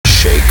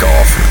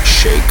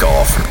shake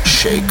off,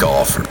 shake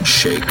off,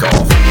 shake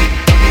off.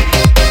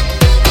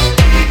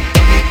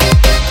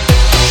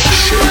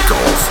 Shake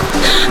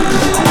off.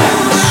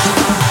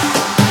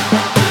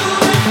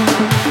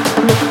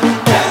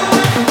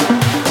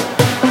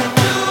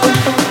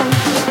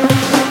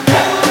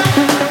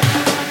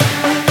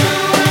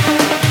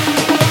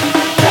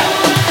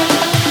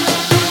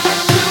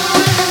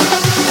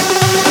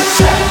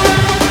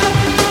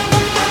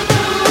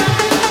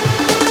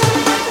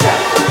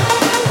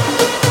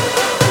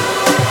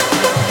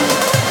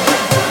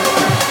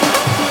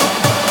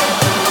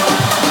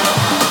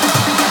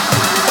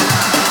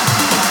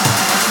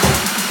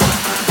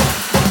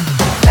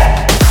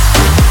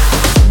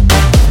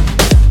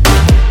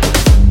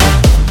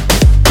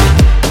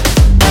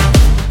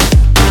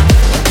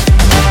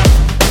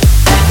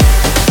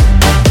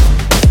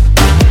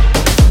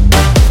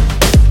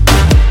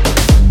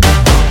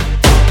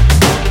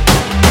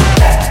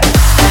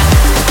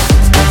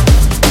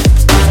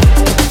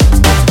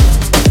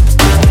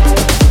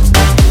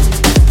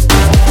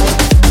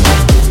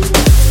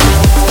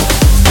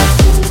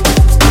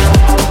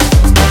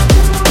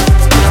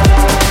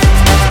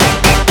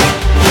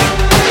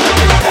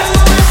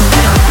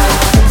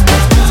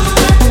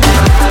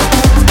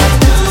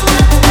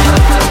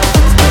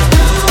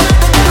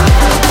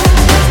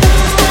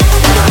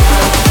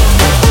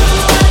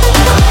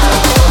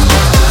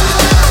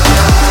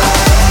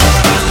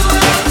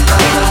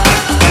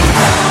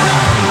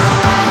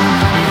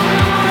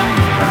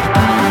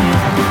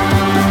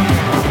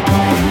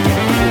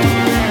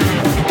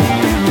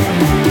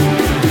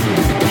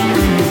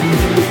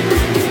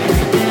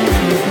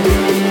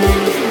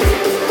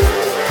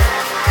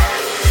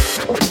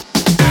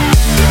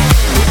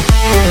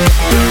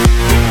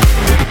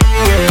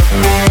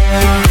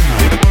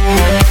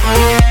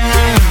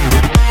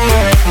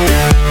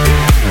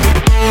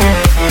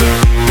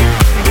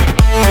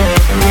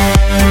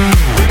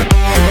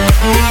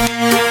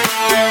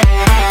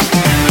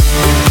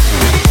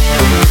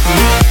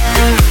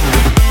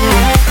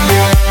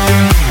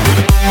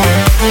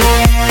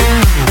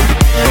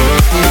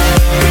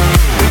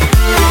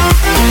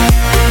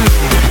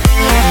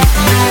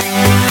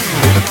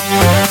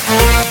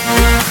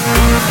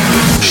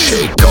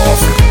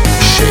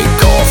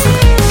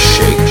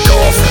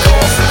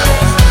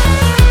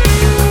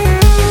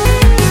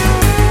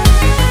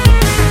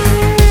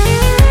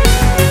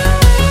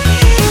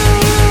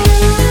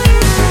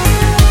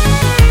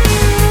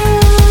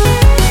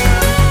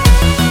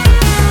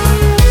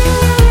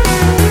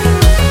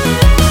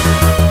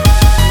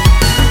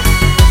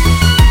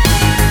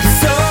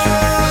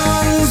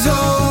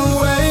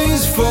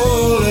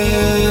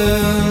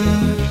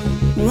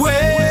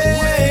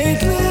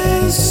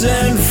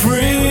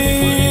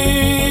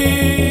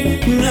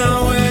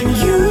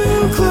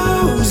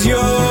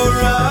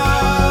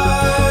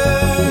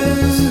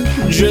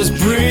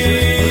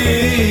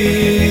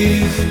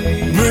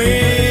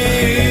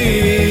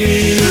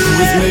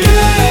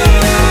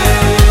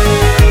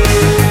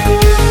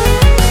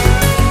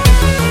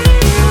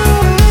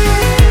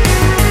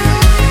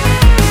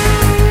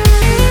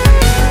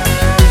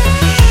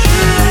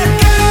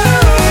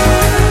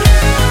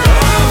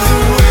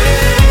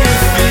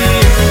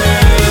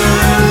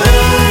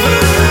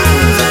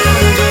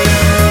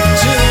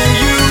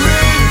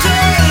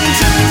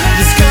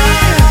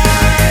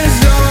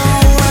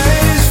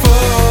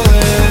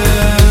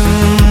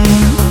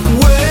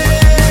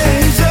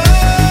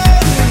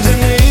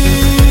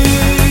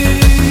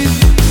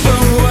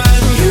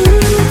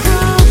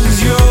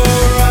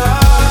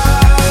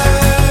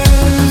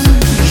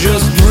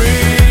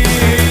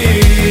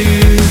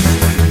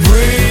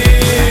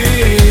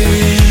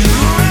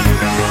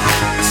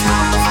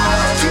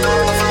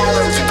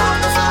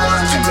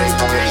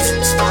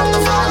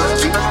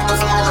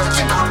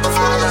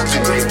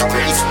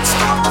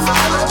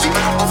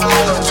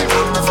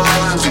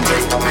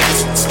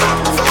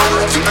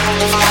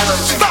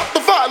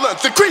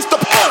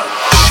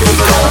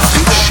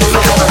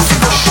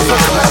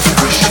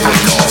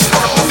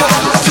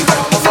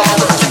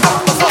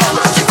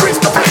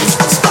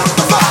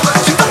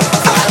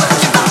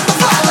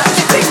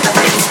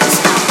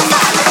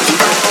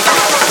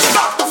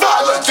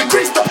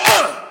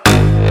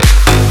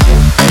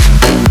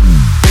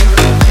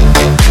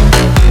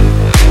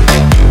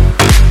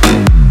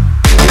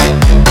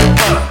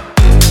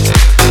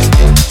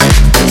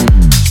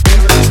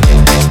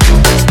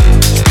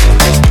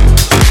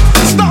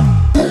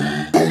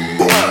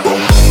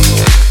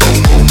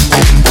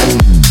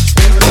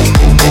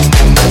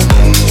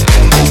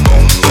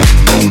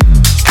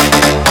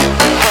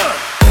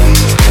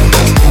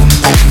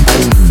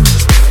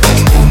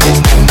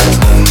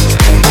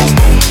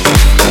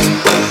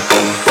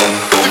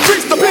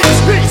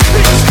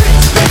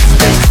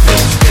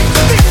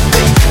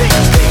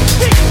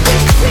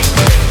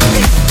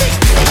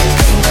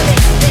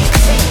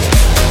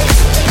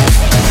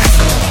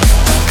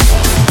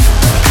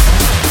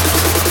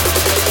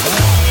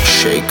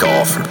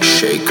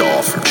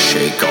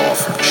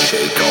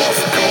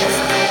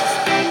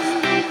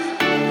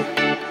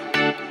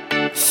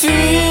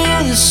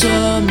 feel the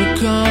summer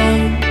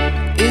come,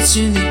 it's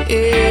in the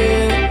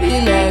air,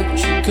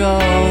 electrical.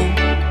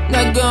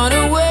 Not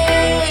gonna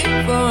wait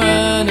for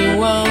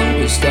anyone,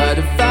 we start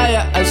a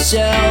fire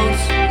ourselves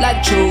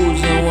like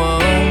chosen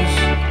ones.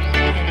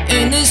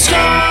 In this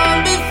calm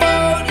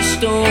before the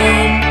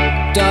storm,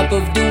 top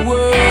of the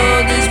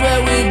world is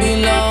where we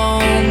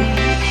belong.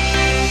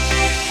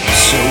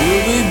 So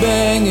we'll be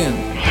banging,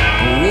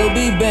 we'll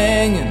be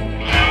banging,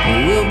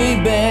 we'll be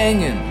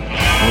banging,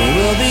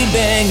 we'll be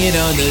banging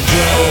on the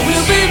drums.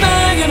 We'll be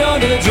banging on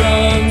the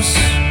drums.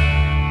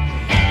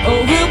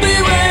 Oh, we'll be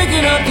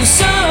waking up the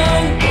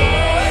sun.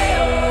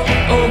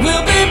 Oh,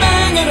 we'll be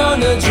banging on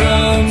the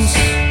drums.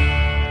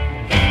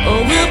 Oh,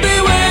 we'll be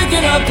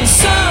waking up the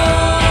sun.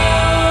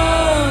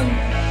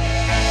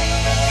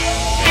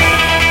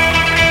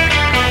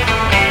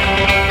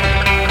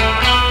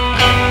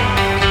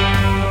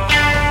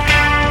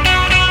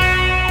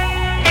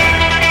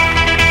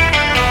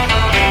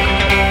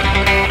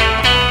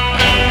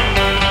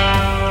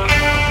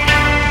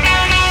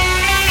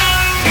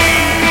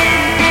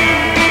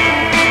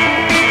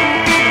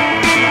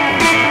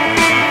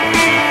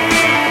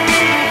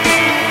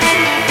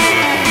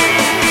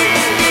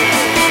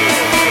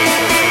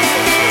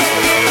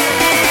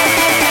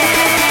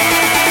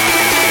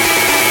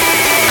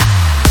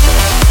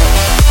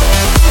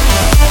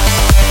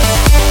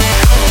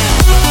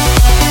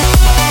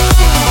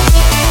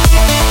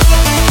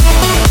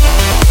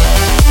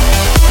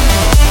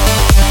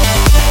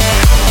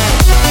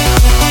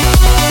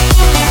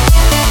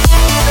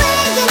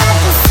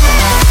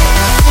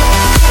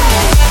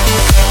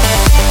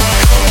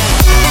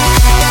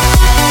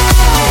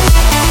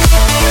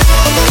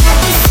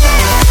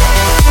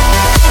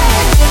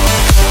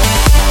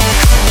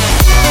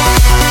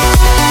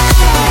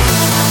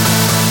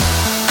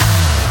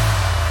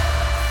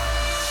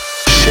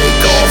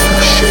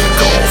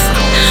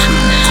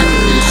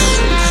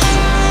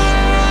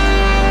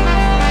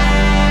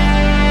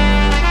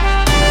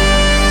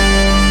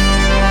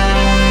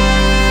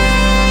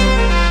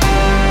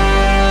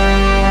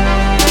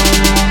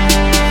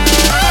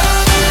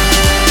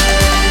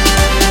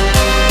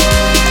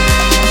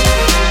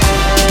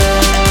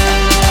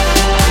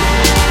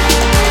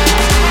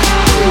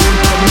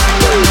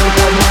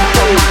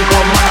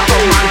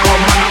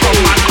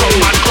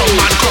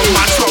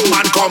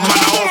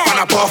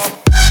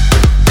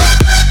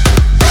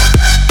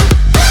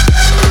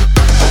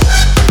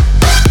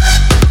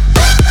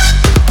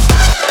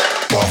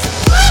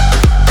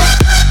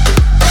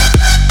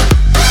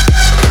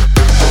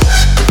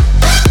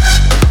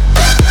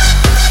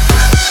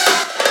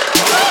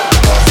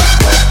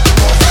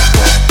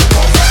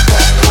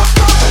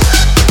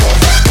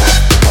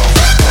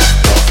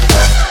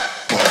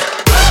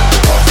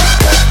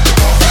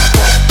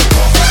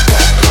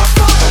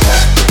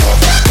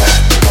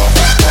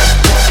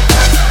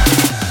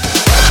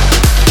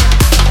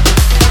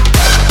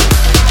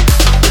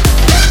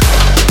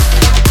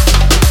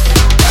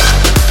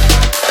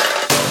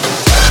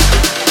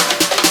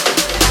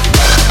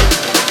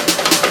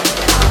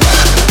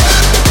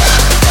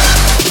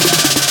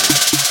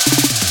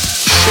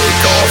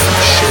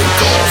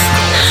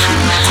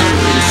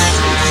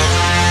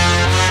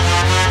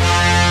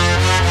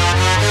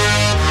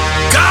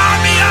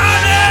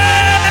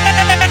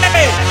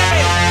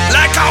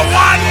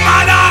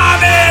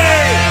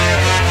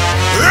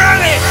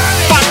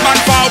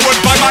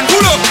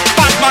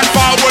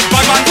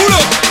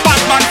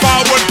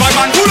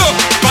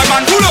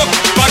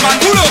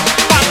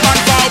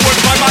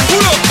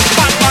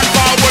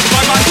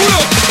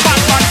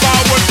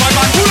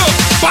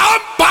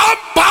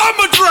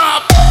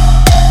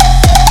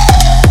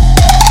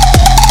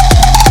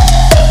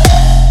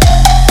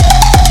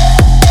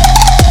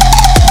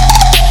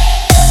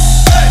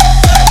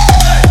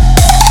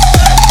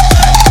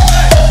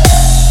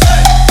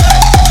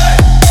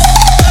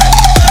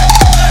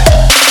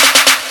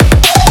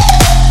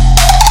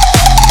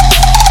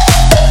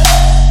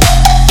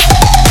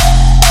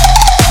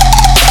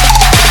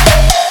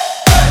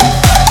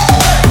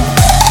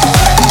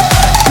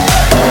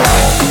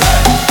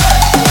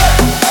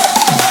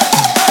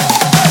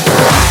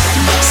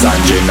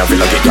 I feel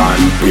like it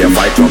gone. We have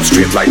fight club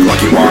straight like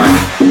Rocky One.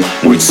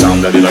 Which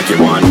sound are the lucky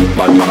one?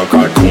 Bad man or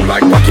cartoon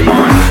like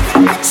Pokemon.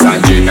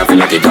 Sanjay, I feel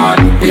like it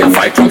gone. We have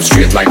fight club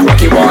straight like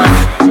Rocky One.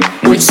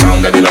 Which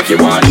sound are the lucky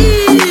one?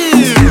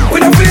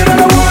 We don't fear on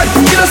the one.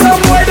 Kill us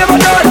some boy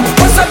never done.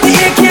 What's up the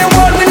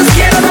AK-1? We don't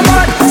scared of the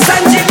man.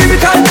 Sanjay,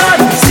 lyrical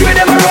gun. See me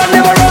never run,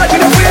 never run. We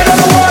don't fear on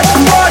the one.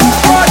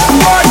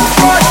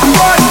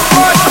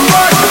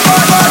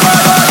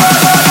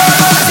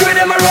 See me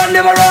never run,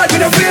 never run. We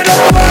don't fear on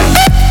the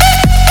one.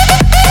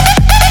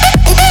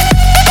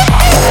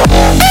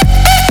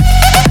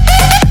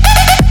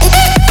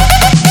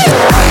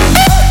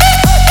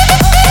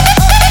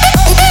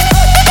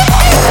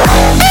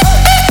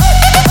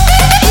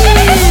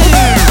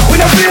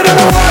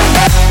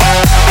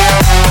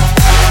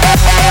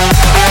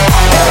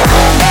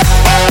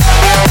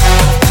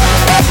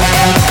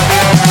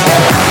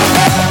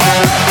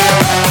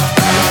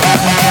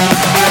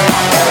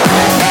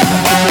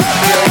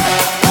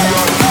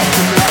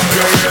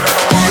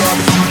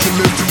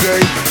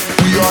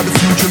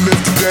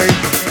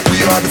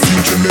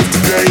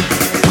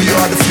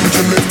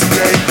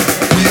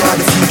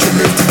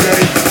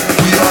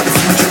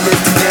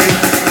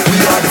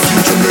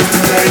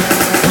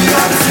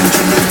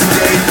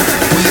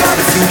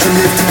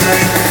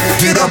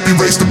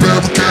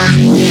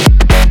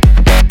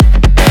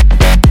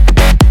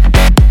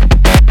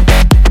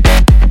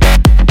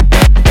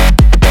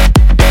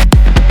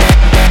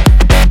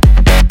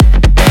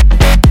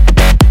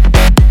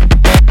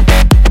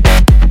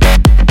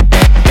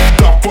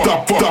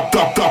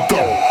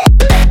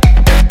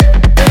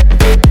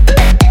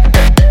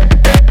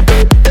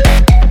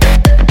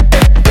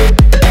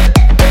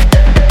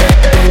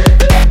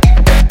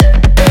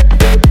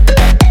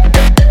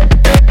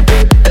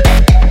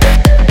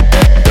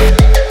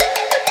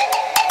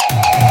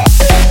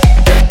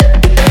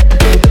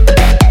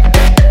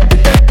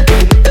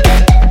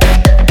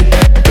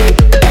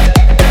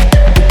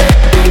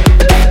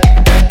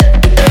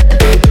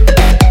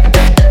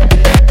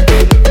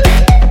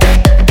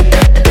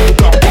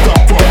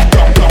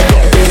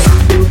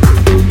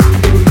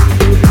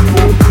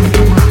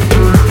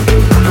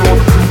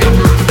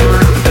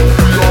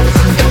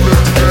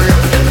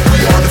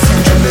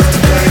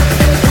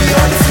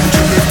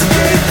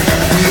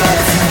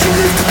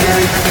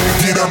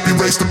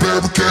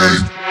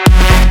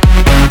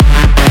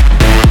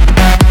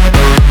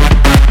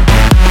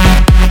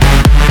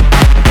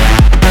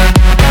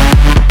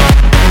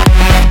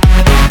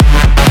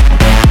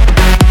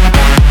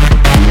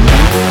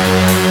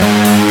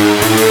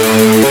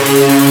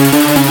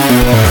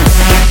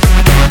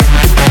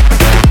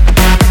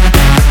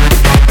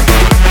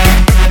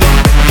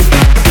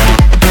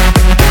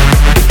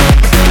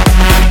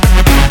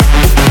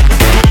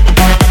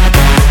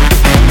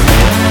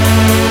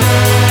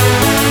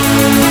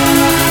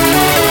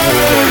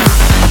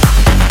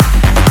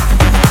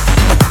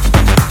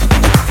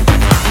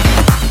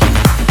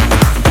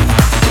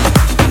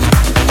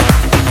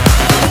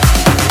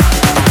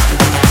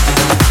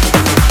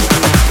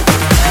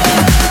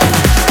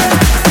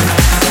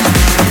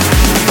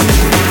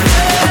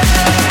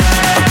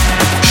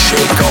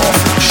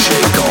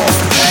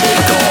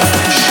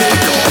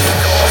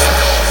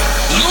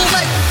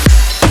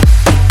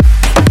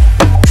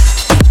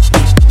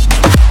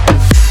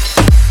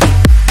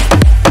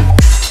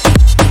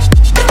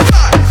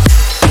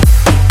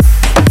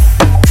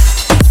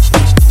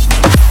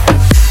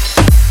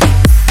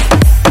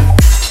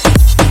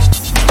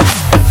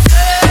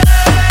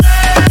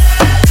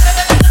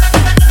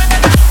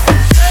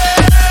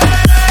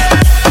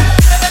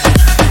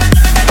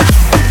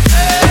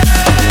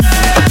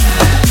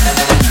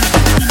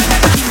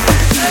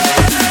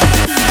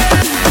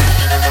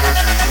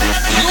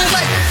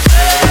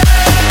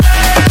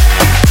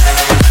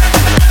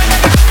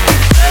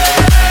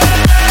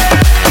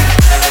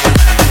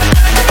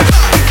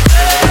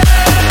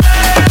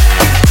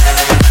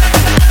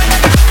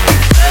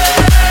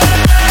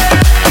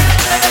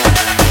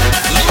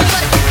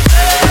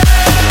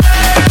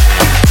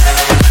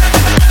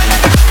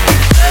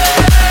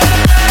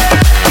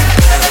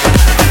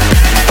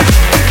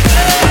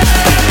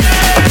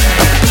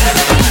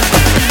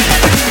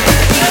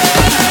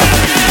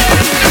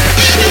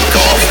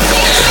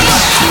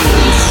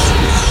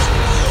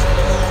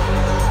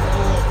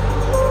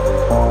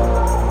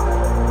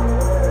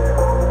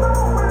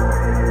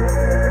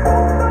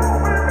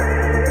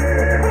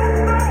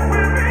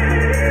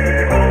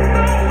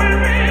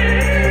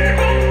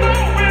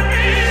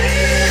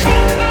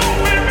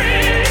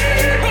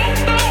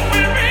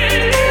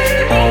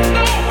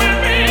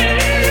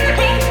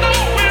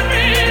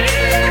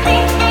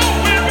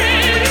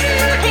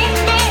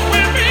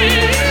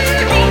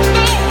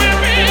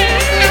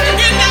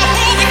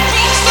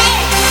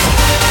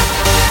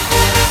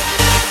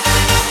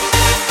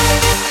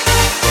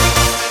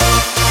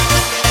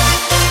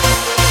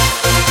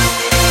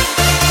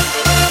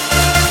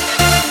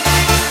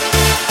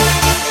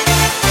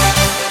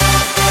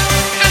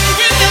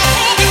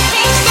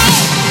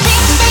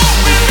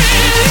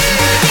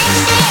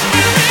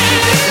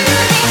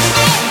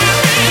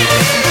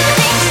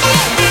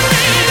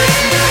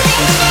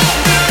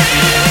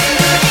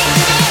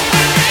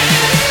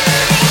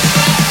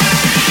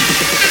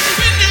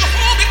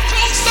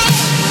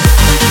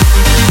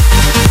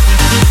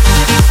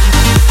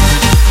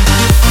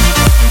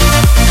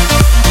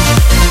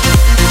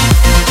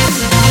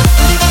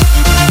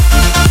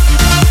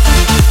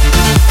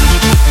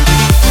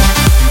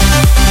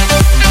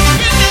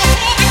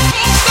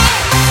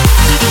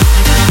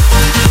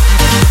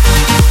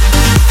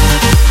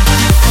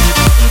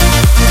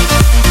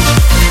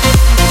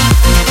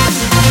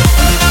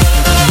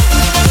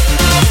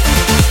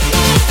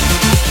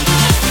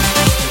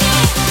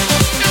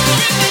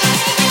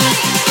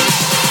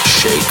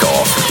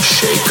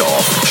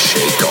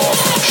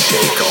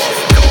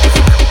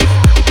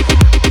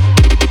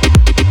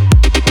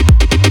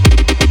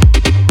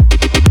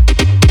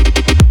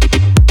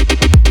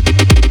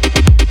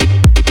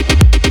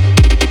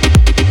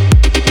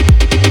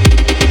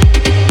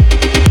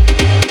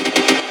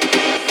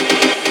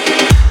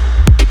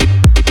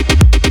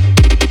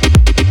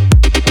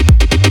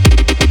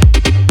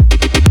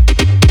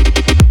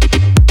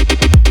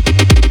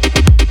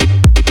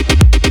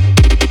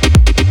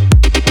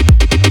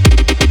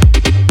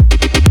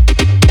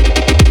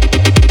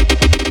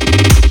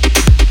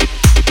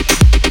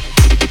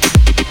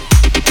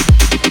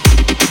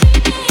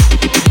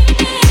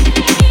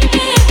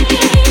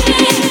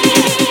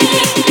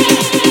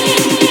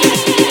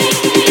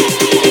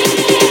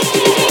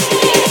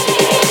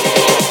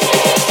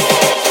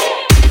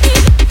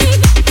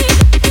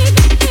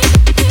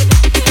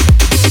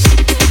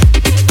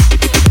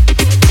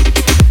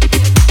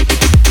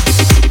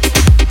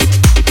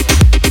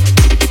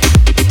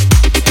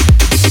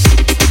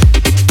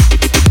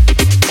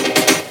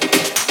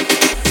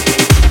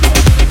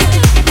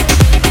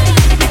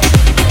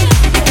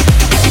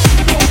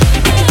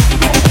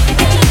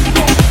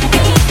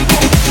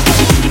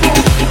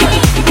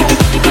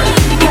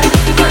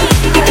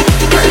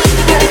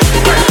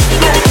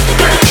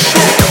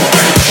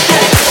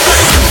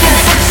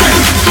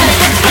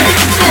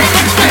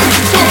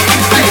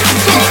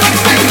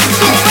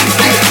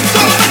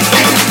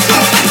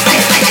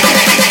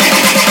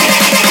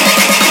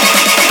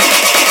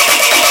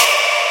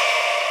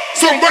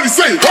 Somebody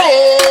say,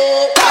 oh!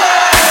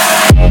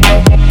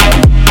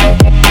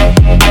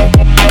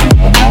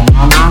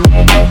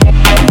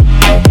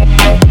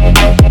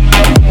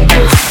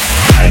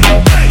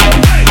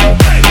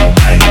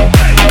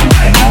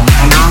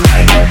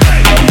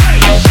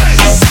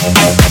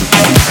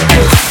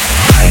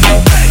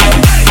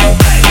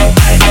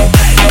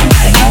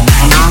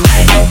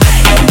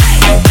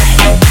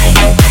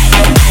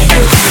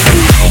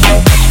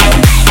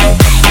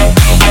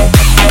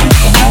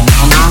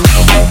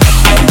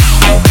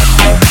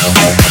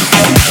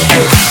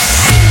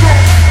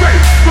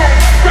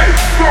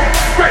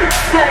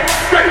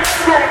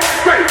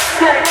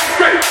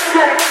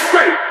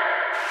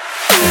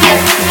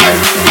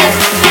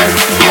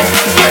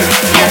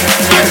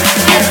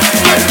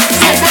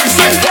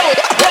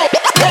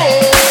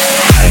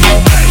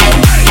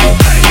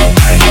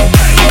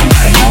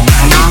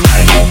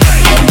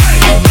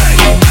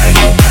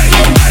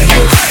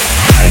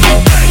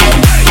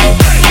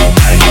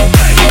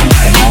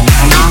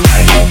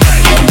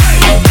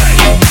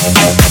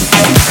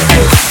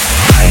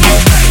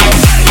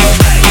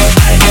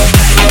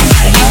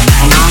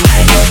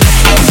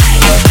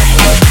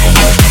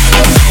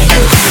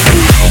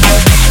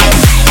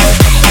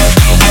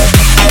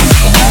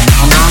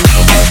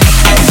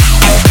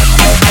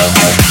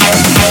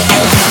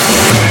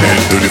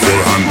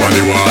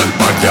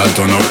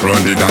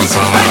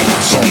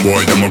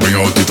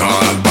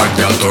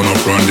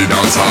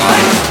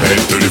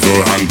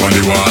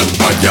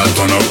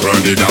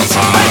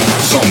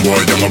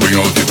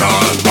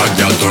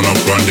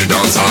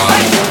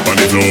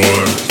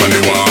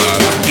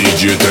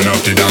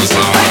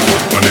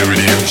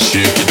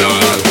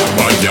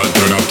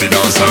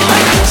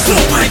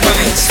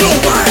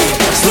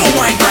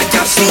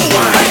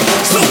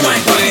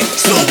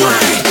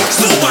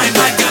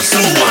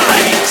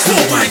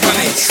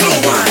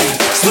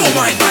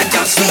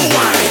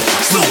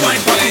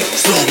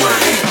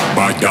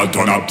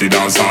 Turn up the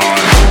dance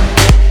hall.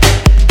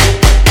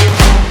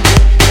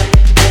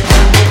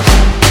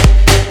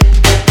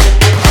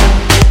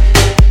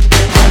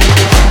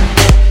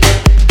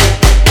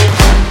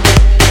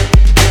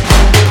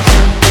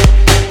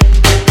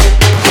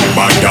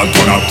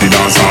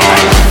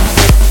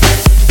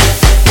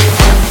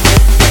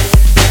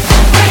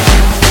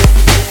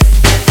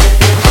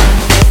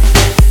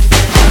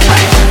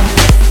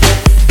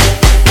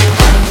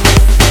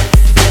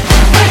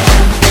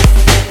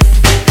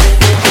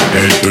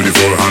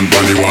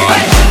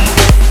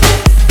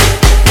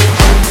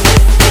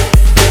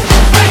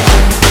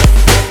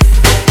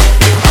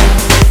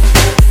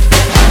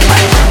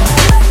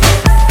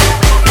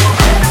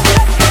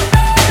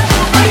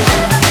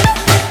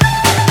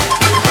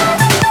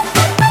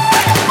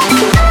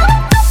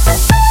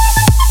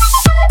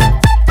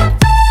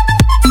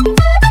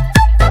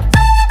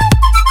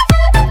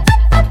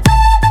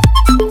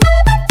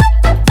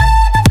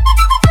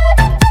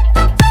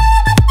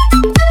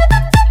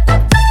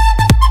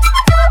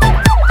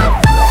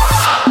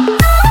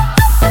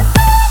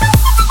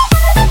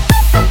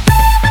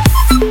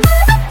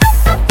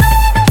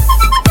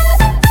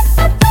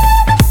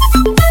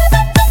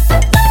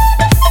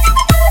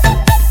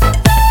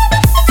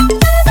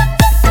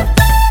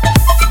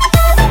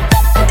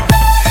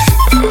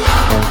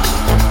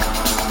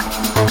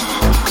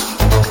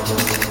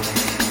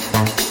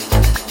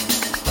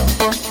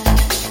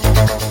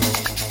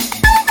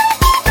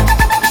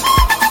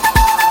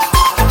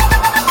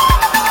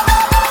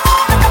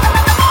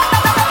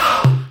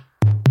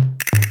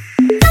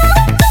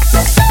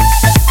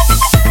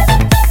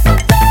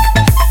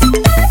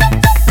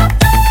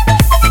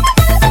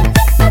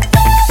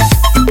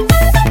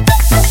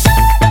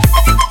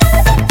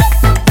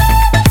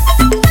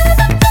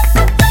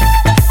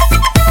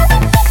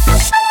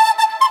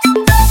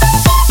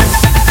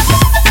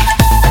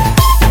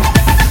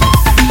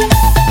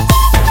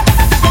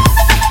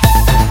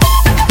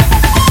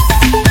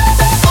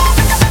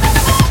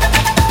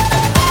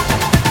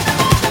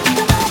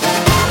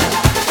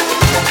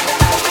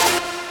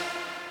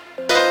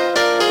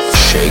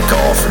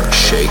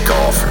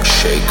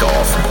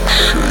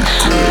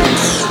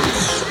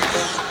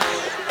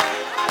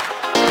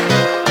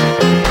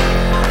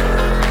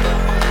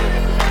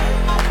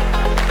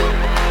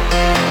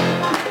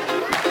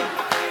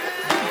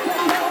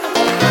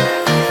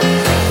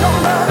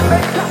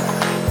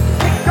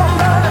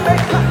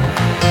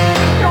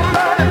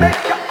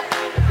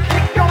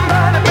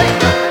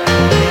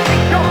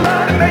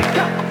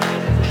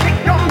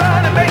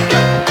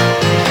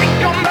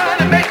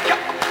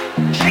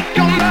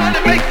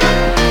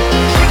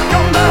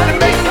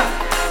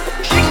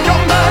 Shake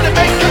your body,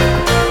 make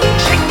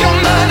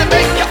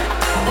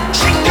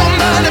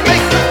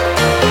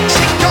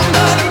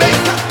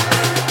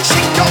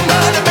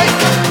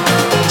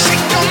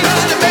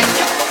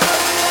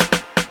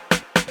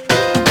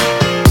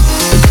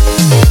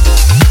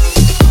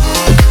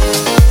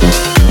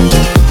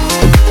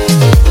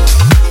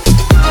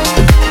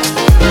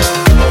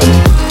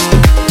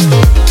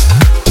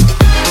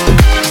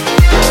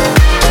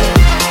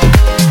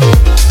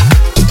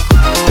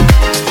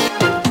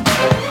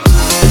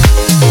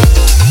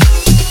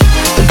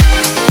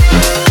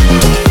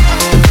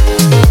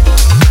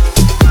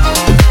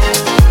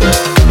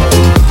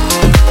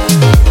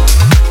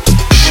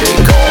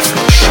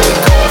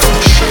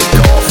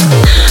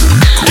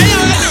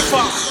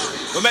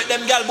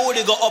them gal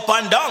booty go up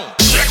and down.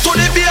 Straight to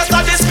the bass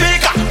of the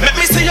speaker. Let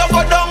me see you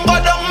go down,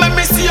 let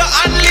me see you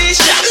unleash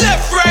ya.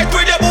 Left, right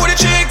with your booty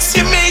tricks,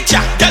 you meet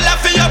ya. Tell her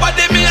for your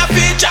body, me a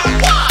feature.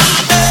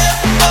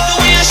 The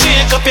way you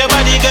shake up your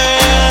body,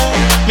 girl,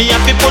 me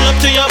have to pull up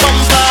to your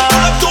bumper.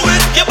 Pull up to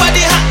it, your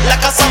body hot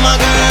like a summer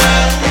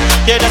girl.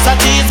 Yeah, that's a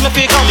tease me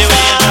fi come. The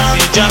way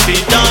you drop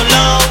it down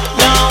low,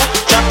 low.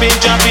 Drop it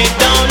down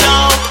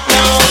low,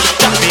 low.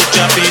 Drop it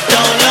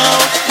down low,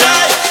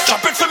 low.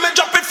 Drop it for me,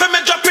 drop it down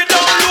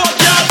low,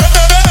 girl.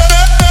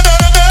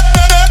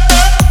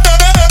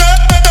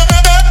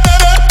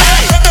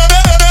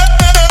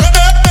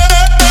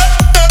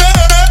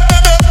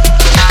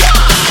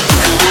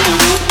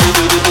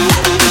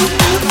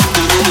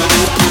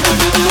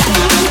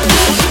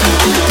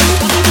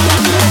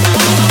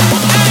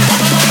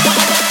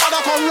 I'da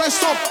come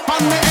rest up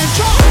and me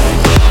enjoy.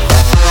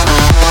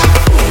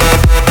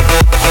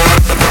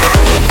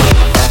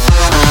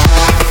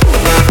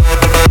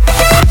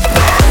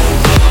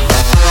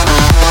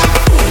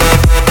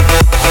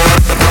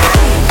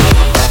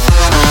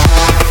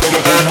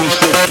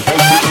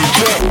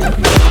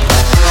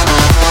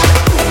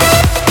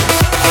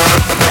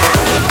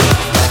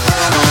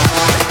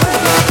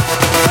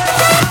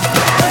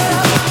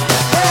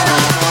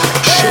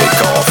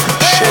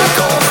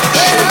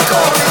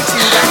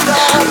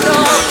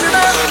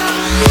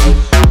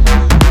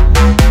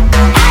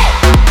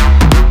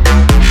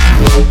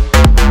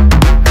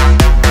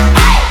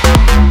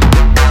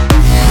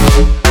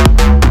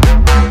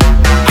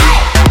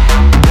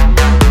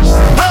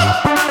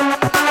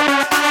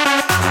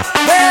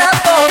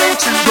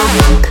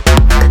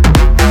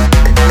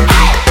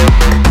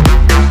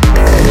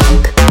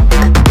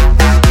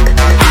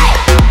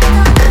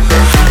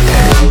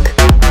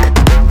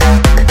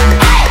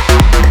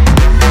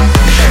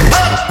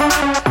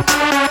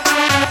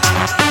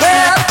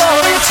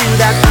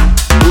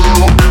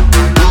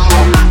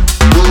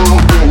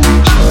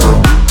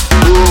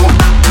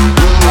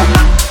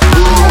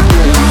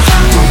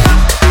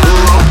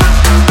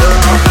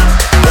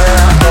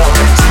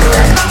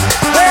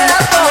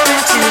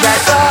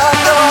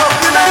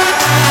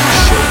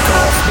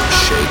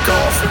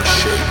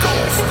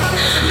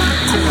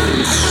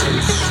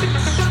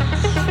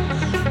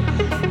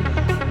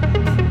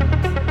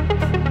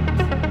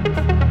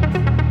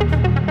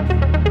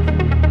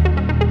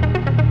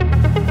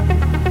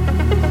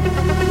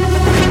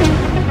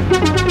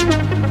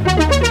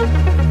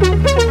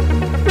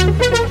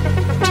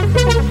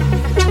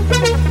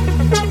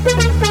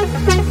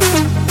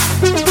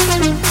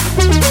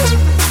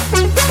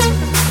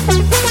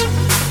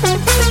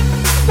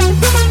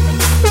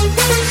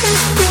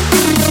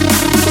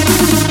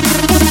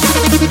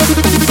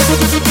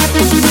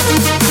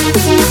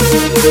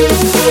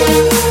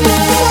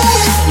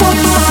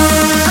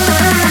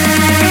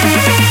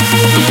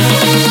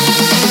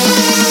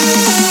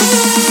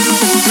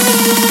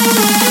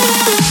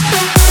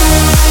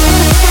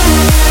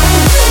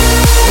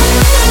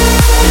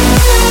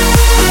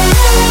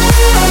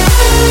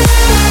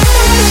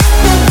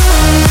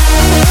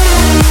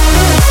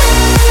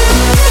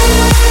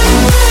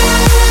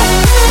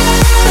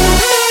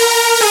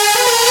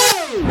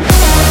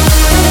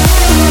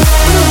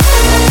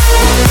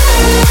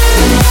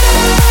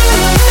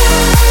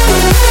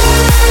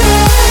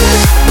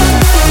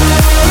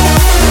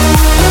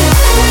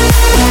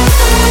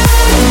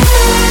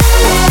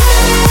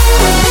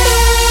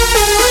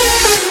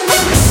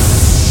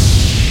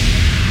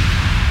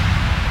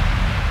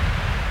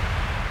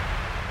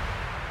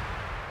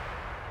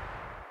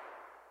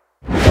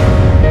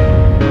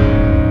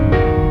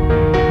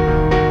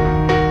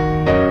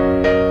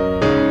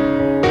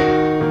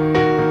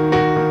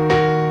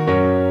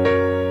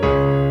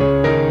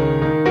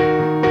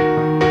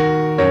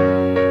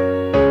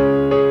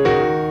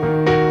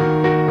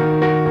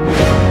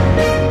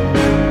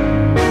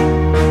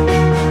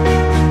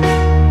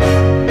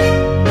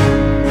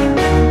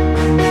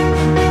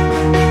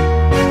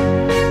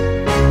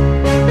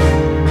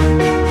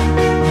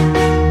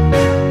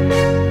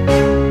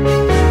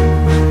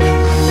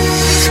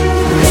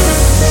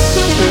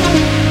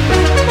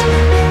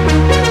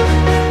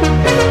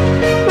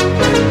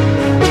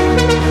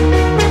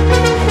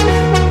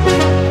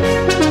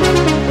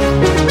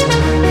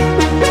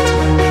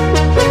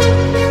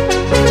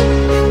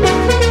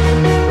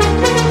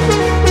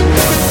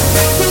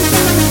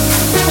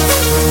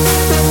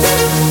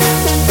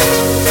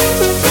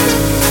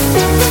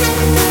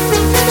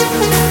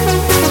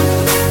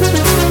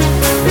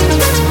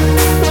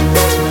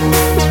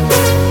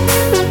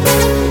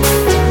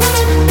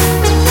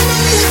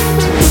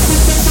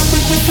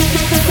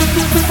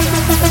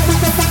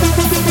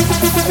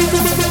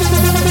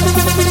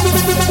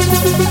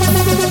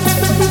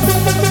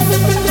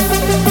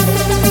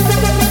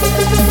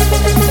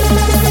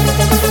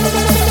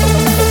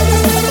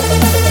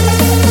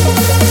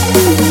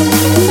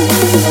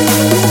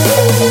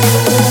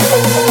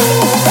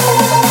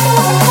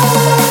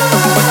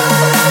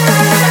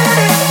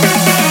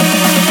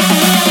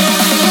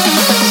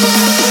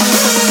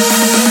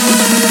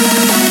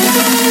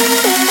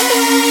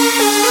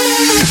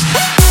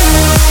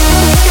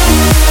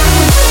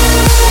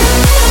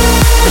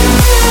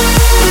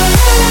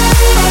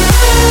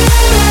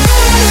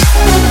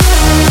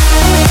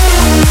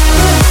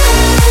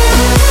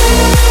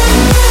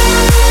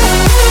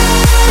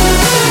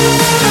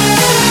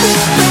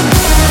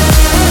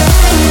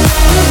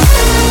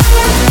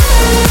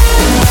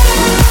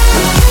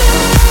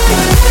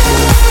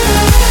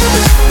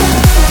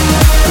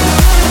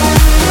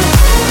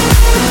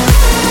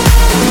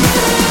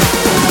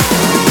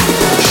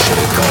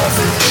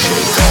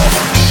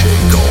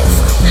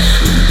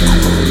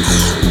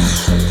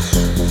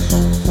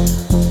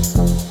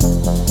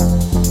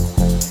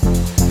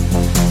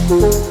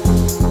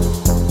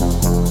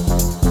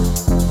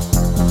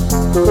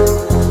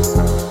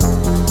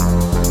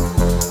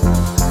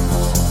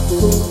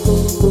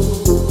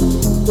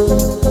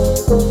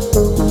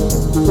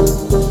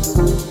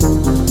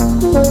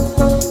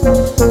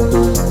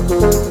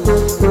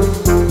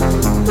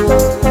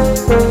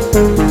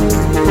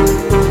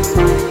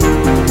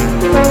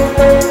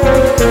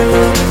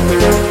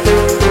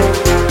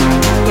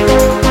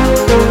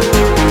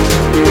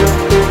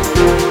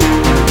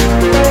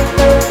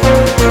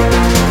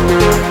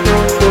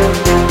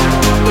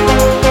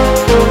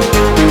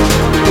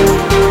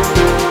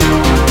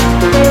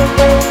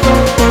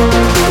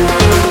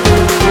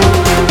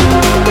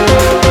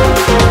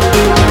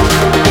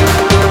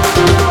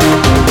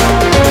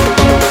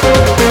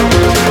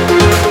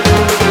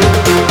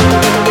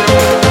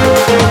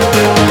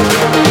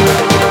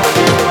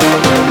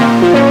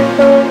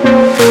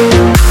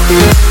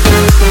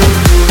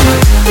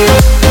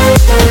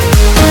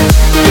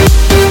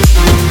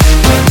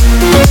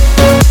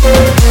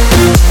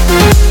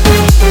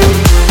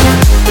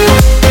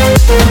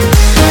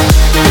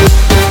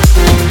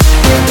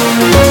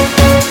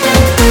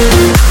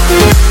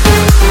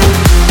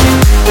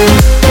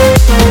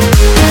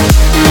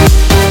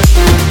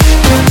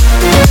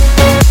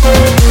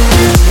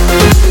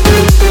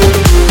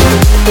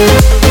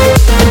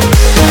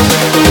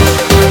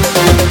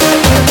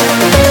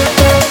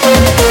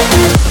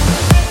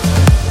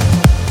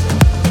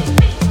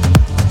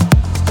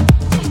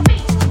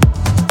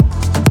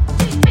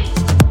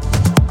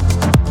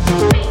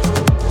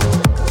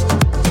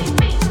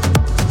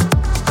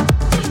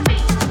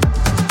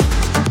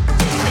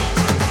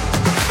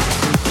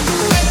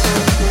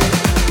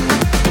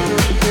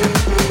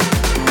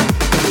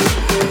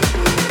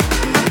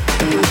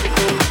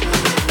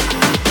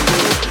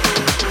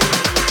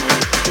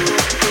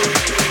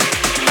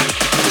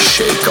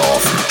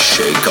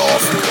 Shake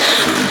off.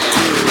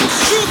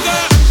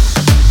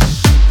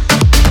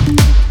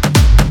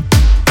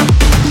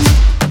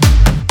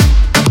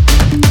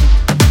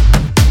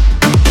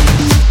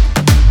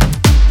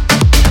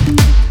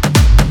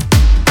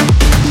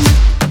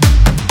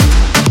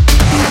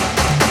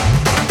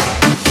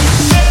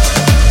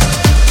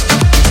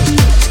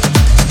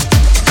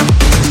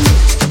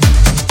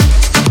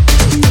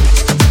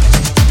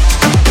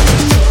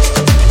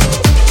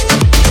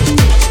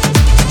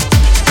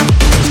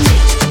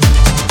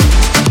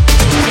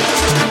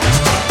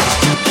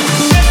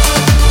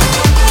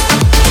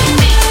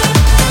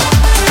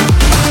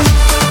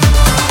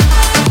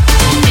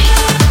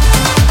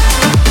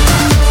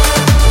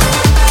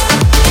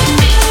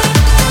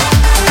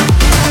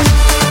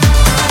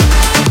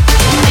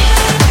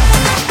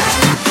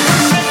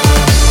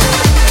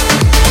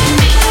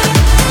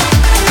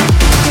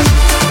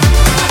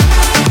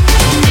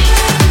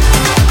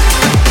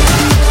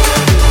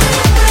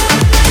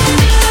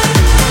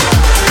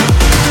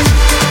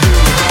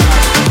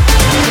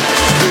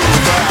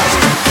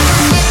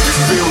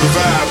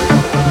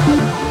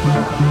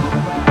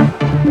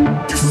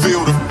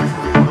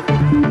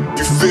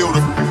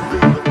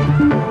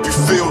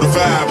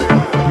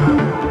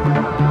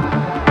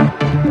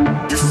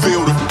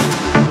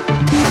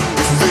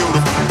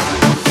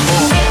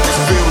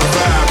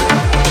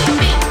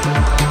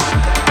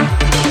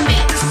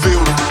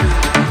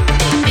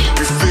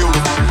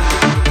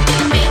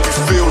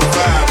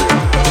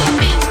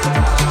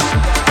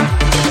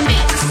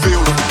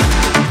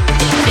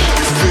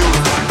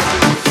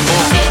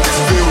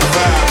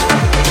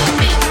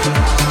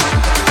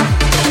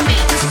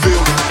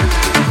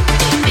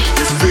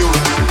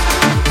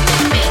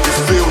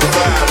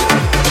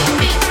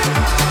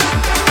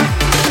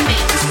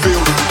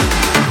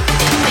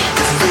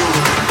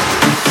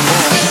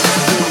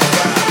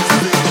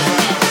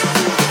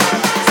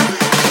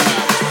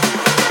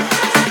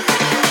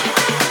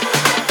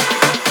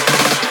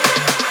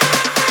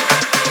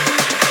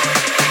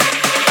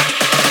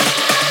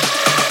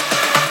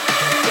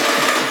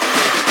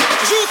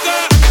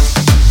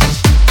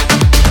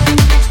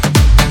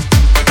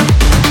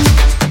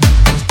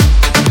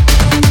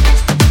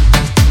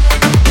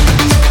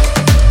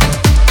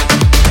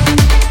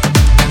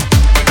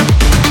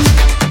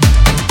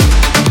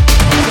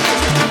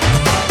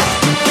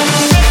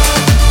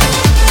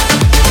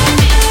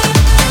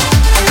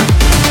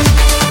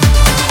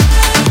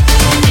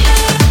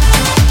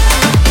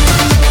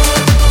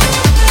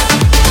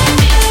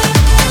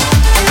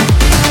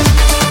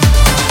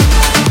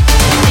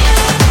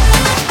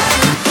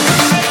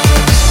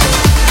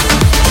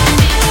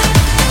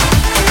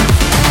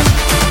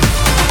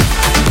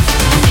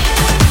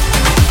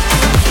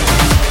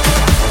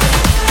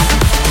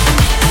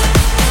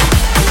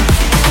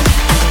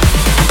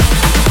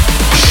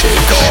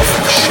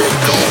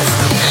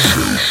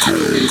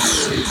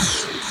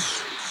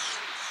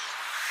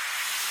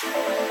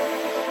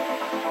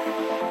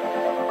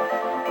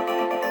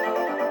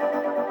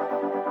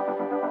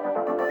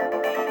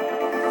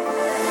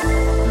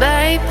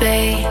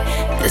 Baby,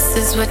 this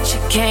is what you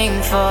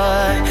came for.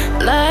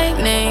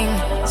 Lightning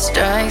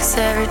strikes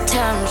every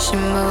time she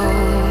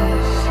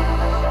moves,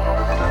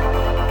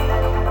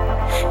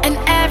 and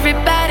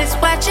everybody's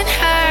watching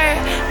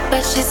her,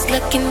 but she's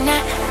looking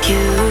at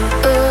you,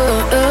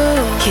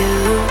 you, you,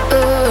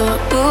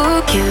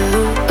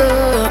 you,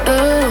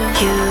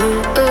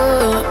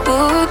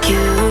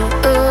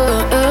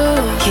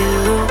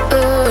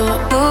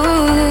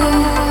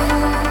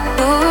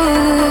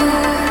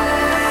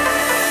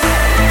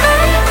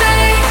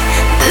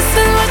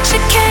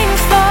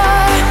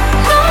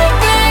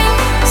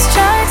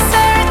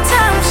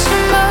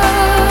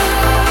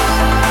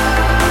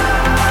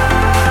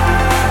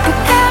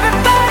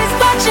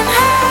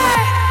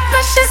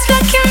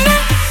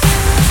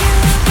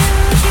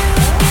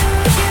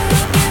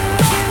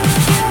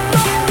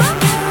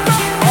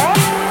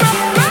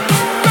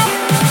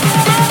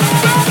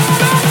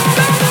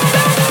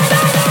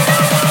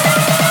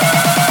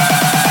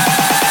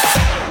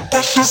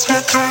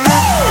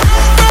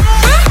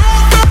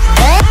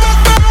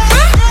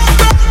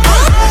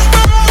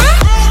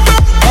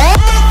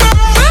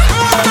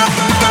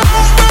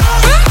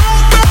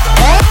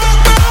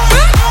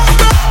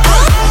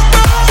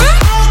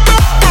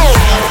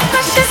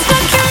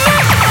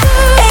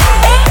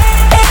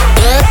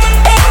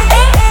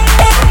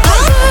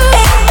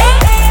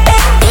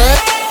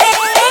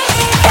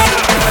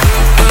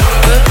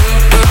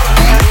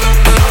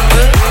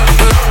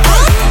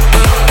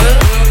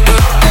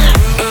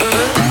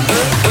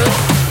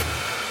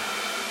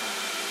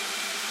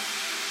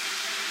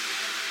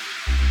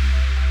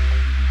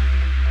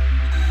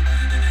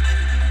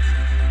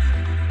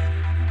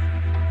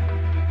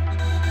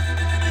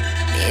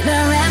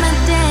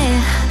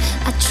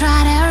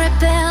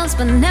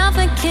 but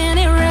nothing can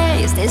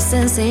erase this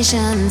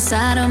sensation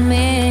inside of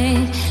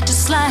me.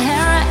 Just like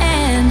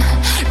heroin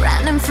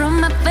running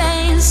from my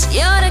veins.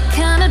 You're the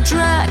kind of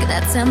drug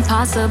that's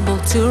impossible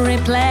to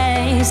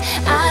replace.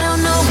 I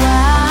don't know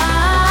why,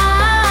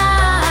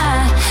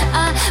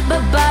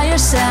 but by your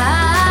side.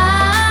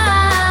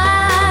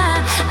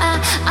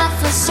 I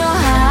feel so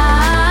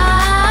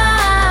high.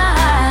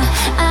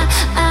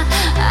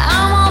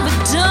 I'm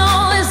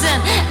overdosed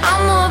and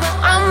I'm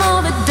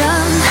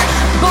overdone.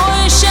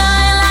 Boy, you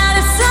shine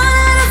like the sun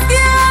in the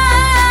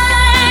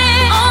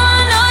sky. Oh,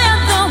 I know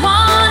you're the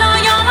one. Oh,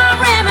 you're my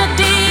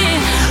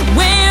remedy.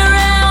 When you're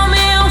around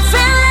me, I'm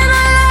feeling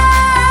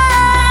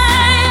alive.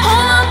 Oh,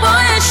 my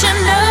boy, you should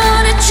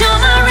know that you're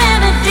my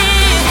remedy.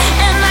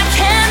 And I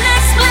can't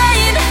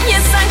explain.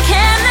 Yes, I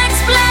can't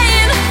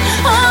explain.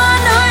 Oh, I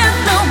know you're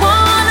the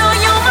one. Oh,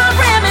 you're my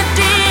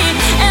remedy.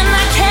 And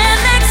I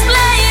can't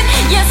explain.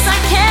 Yes, I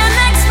can't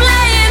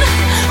explain.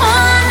 Oh,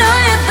 I know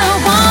you're the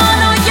one.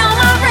 Oh, you're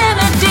my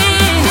remedy.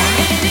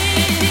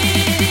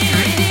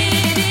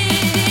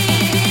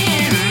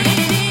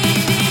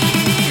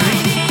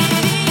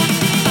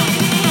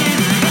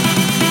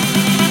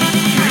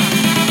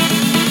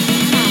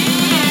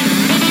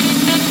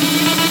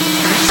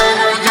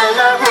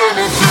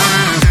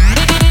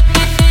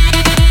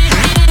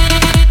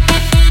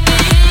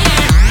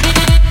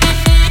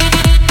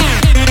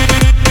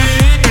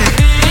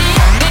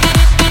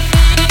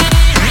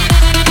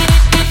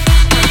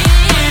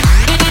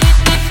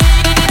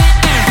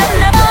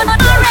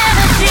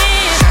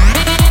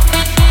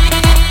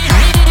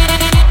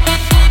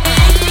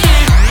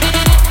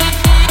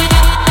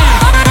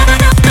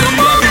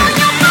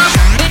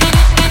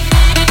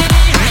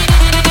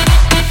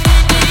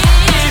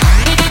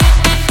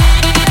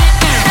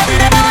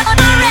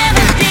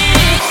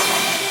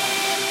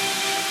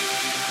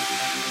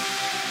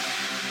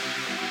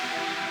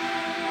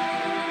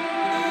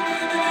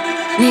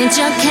 Need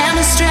your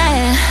chemistry,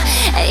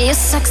 your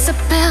sex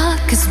appeal.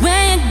 Cause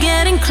when you're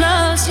getting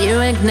close, you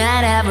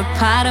ignite every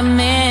part of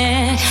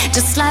me.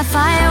 Just like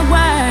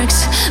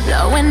fireworks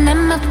blowing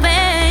in my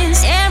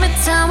face. Every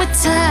time we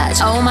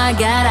touch, oh my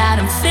God, I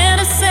don't feel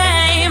the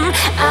same.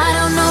 I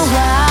don't know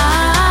why,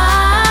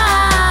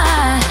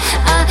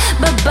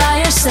 but by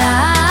your side,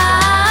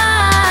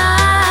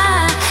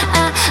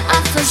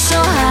 I feel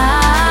so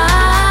high.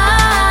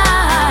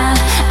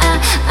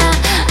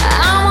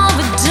 I'm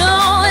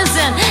overdosed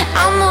and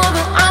I'm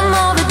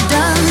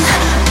overdone.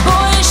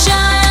 Boy, you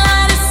shine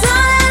like the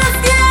sun in the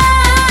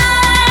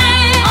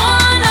sky. Oh,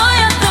 I know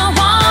you're the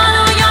one.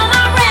 Oh, you're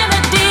my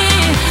remedy.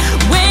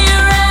 When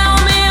you're around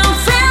me, I'm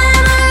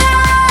feeling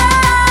alive.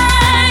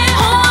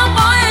 Oh, my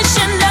boy, you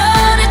should know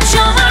that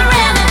you're my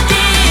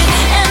remedy.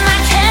 And I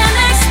can't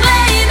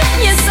explain.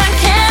 Yes, I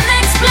can't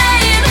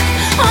explain.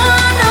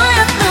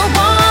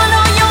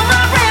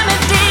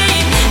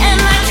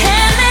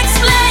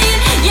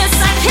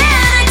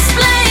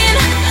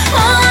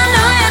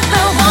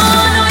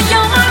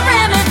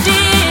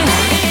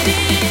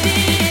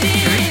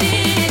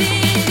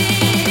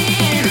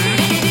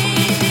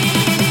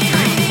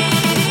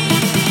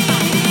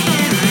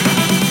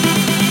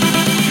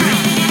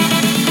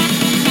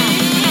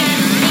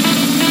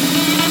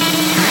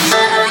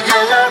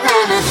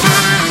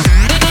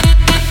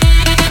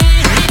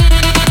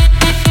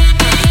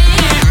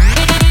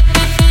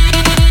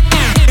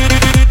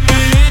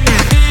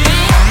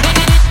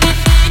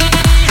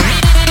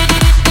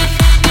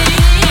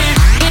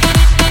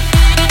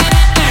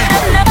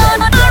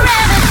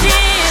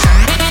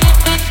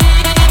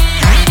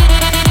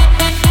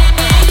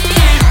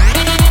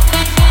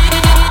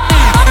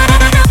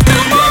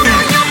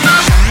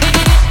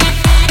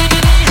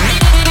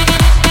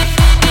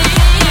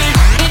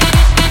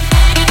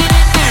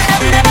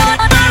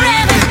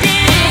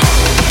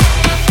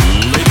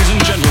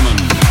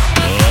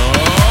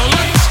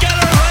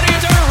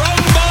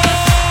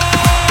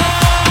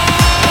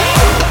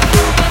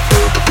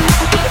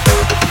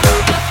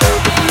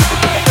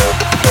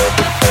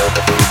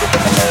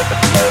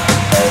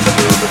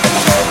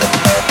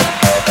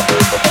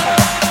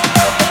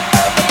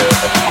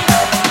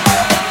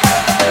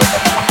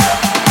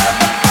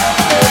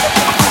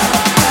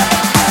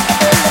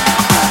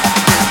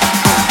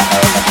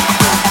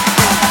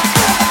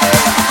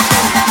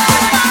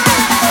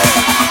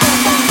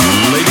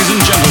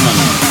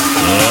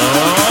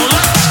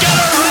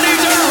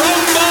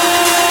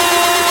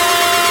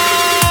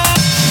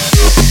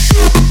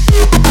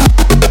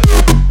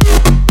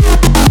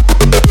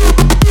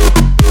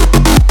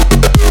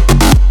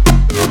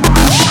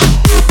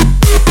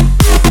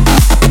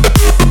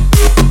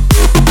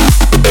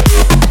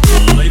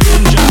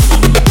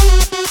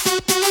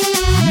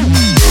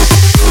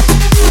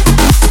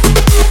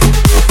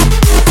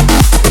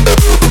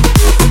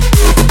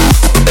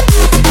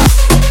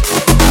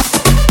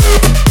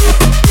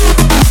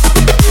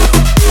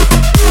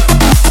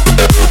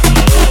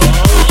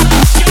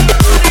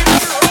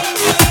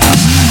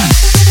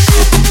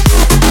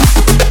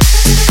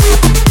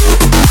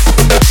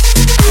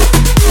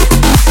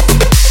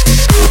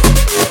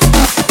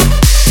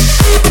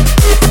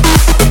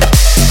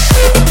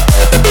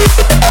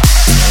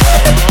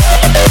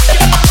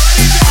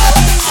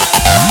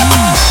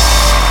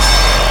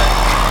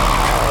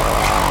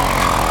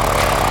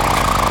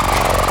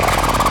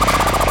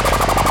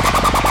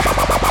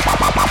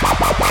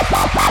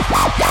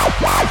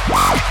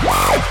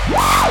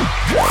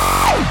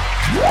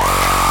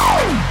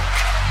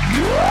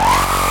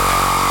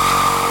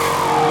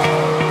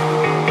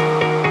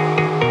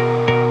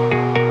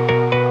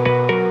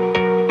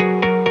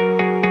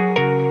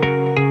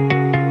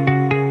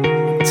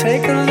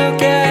 Take a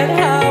look at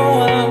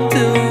how I'm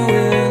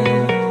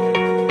doing.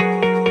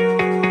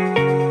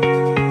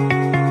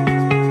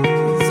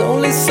 There's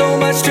only so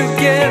much to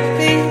get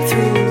me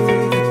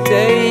through the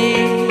day.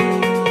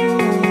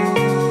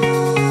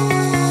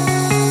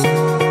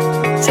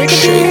 Take a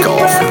Shake deep off,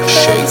 breath,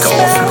 shake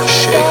off,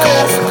 shake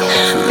off.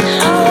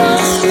 I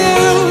want you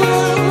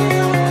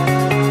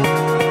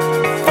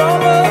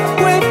from a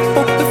whiff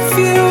of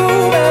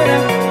perfume,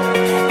 and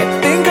I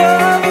think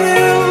of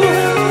you.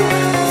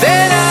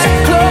 Then I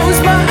close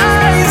my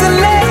eyes and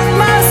let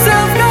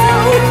myself go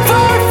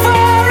far,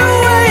 far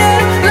away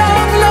and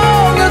long,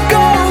 long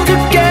ago.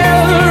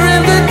 Together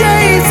in the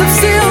days of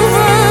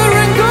silver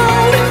and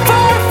gold.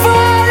 Far,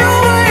 far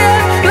away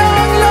and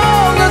long,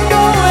 long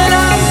ago. And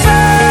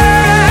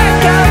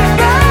I'm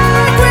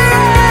back where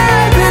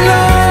I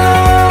belong.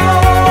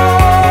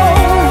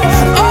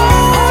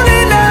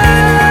 Only now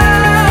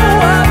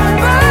I'm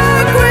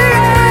back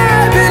where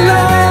I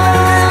belong.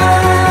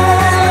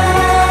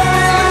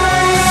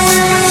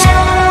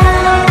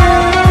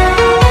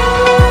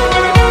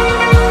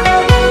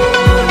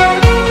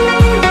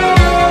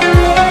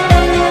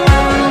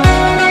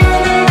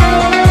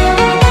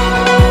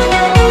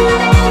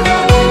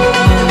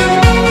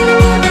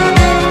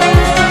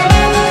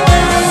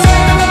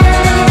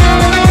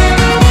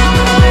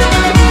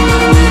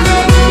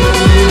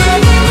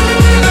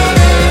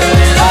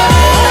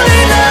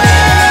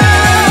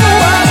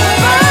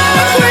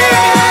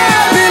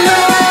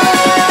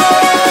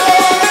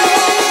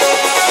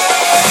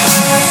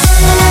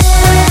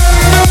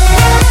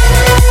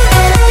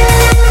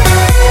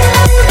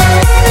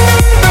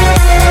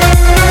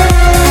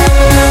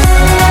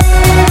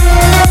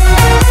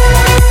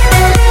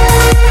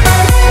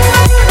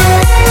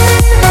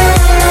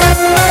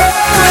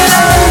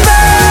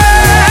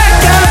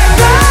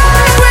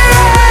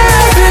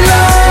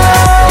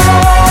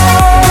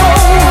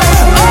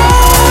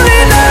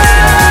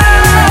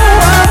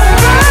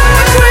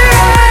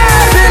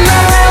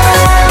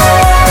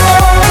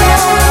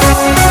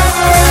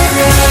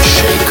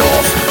 Shake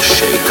off,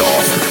 shake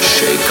off,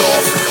 shake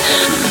off.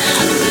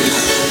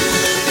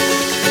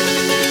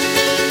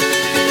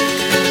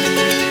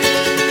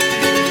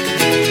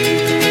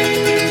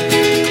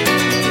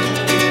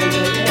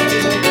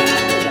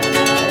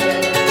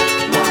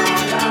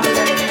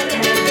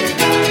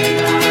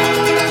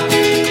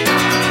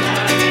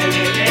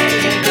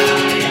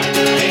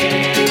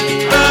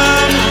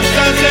 Vamos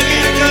a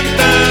seguir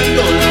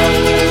cantando la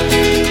O.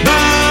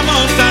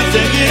 Vamos a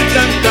seguir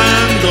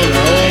cantando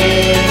la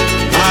O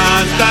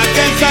hasta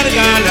que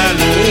salga la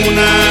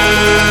luna.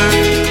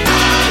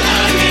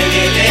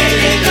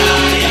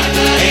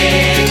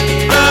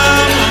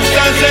 Vamos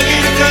a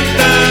seguir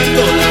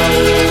cantando la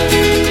O.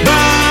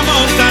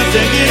 Vamos a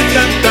seguir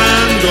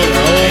cantando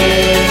la O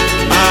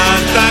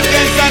hasta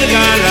que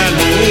salga la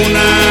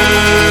luna.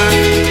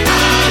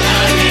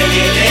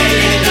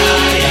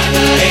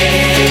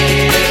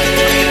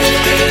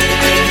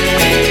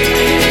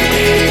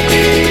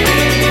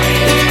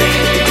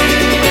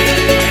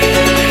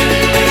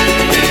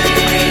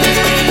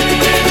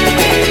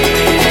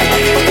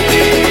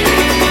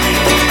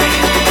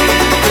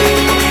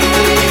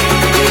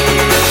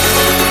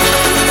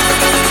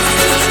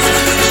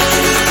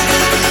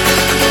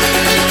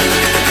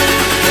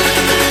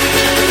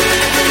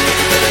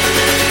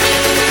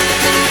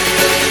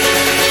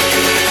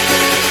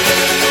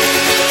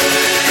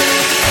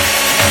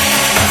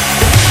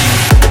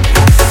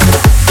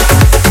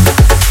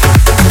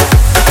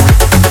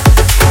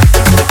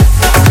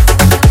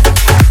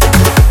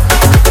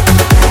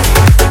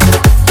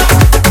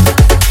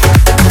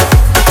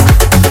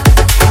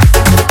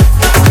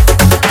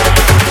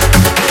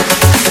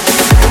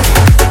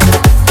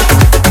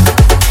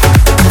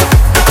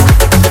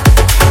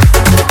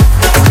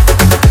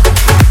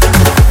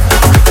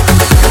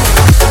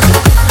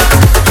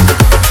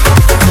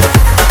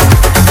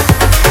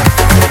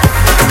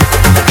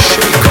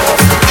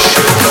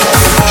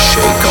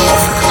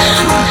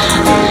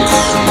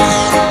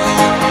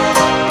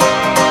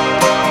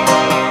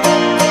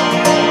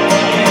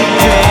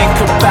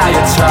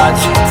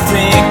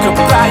 Think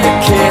about your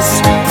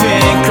kiss.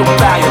 Think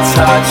about your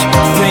touch.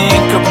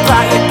 Think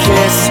about your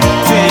kiss.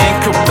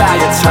 Think about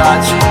your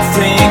touch.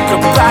 Think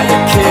about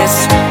your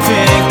kiss.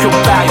 Think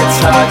about your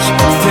touch.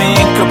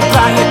 Think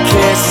about your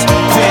kiss.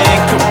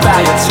 Think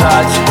about your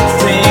touch.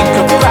 Think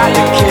about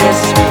your kiss.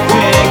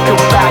 Think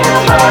about your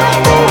touch.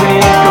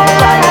 Think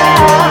about your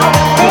kiss.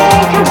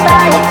 Think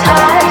about your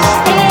touch.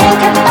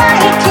 Think about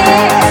your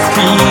kiss.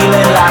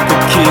 Feeling like a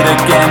kid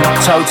again.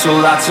 Total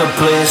lots of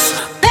bliss.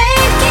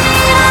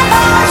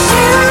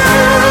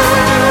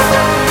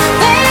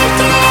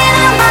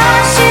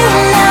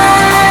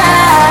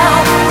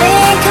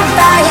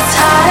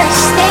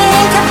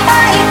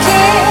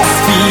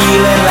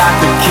 Feeling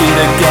like a kid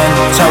again,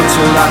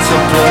 total lots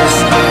of bliss.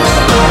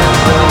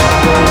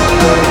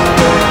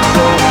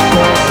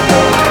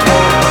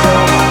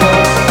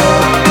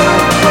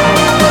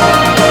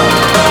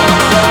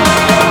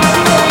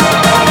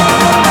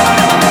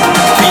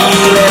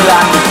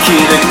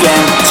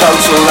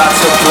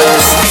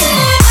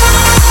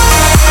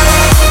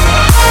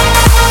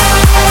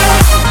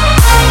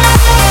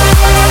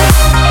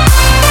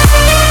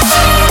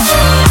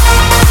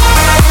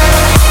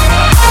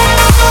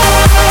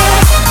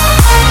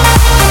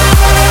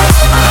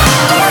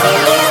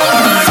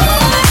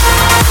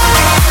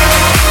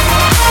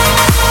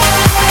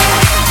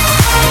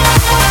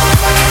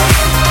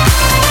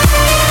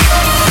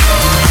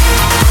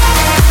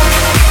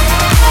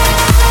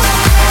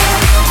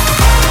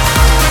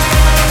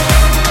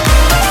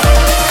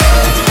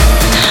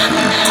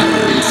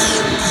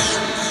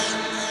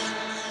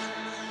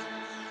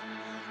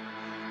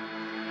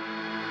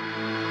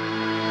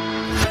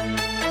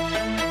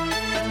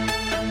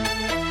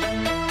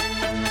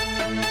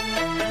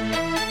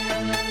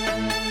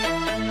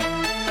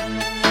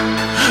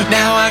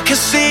 can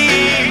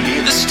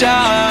see the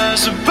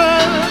stars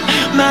above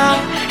my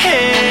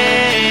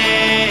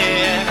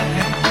head.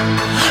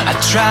 I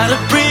try to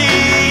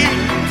breathe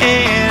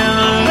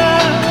in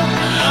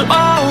love,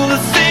 all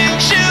the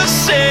things you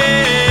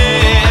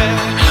said.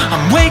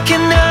 I'm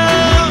waking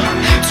up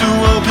to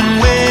open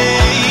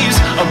waves.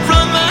 I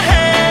run my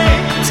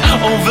hands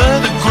over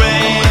the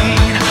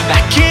grain.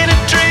 Like in a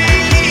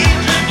dream,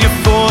 your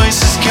voice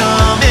is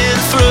coming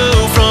through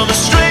from a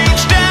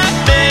strange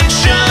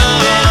dimension.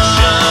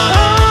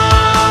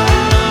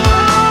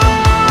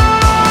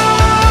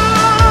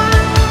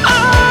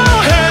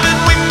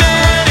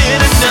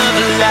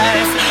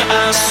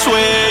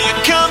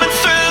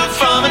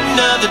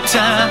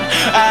 Time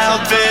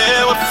out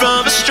there, we're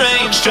from a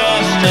strange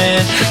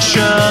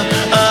dimension.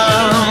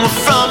 We're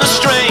from a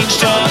strange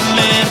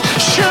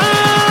dimension.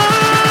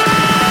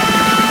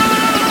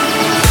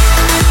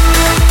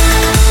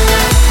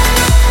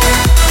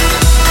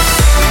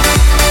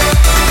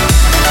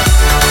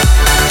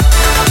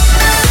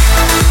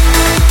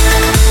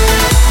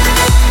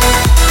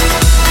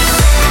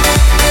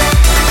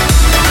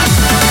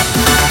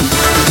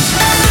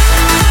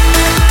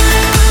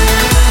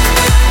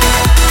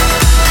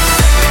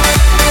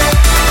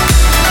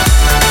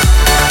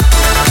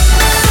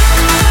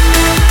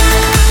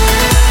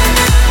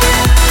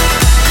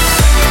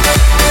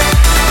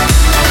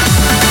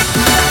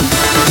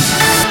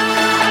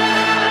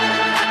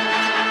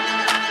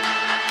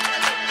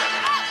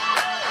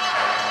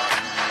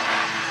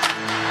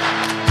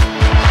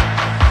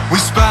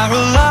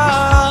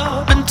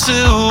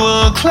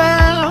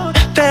 Cloud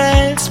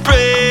that's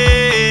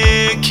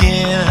breaking.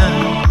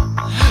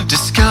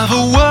 Discover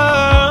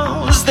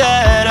worlds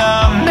that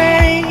are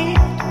made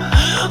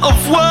of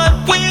what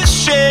we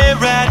share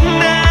right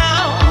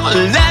now.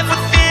 Life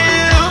with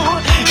you,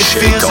 it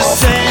feels the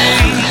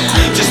same,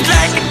 just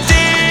like it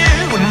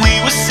did when we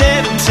were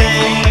 17.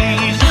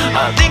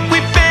 I think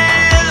we've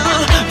been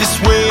this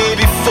way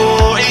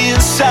before,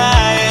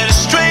 inside a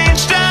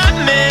strange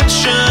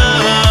dimension.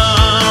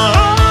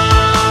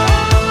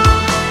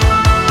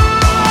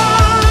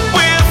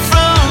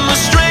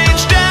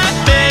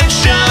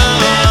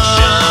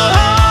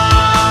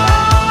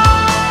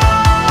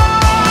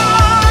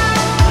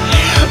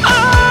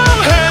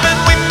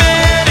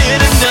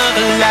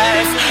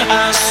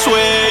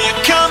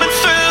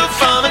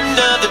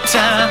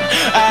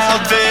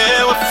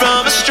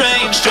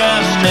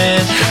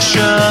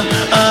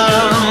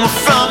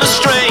 From a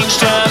strange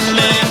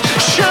dimension.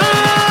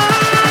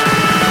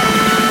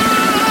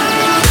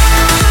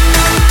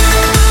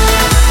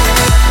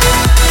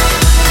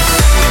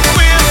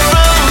 We're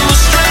from a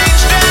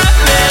strange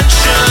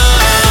dimension.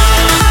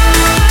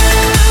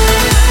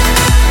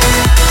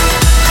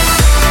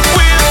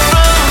 We're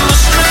from a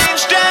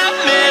strange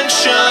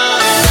dimension.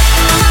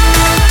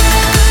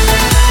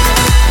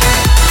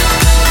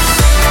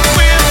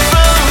 We're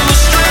from a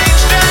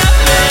strange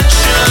dimension.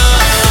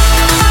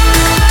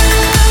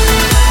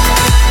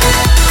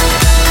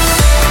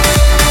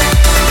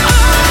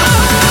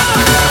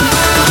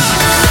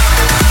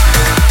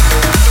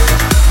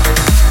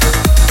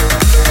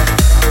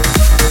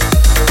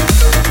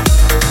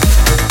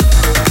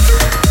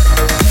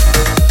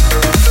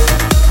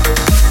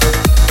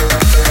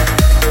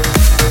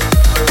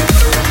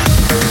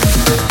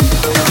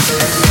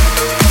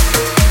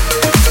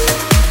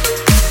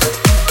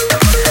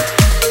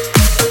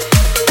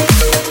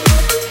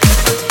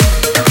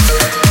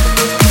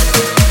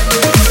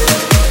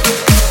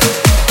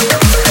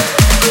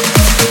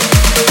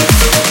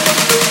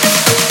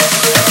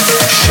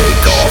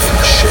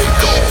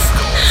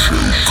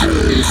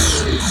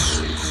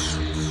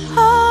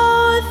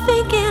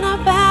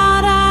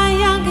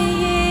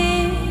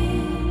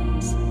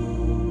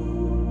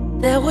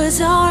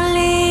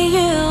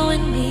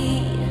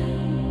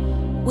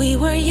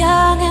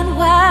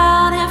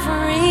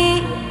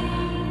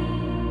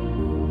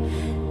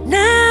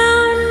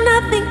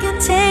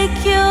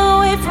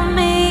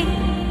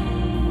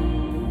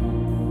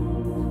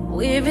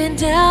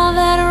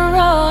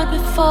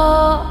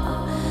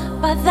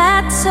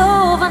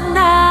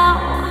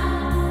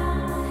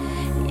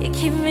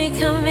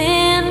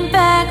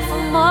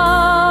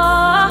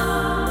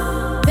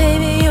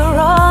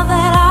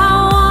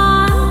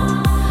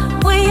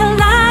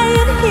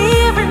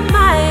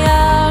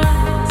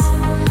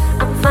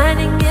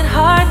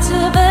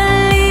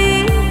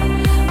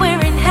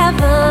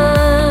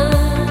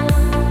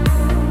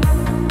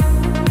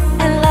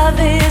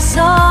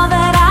 All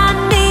that I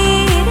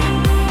need,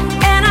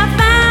 and I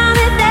found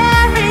it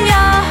there in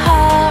your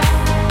heart.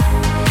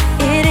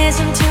 It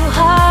isn't too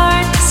hard.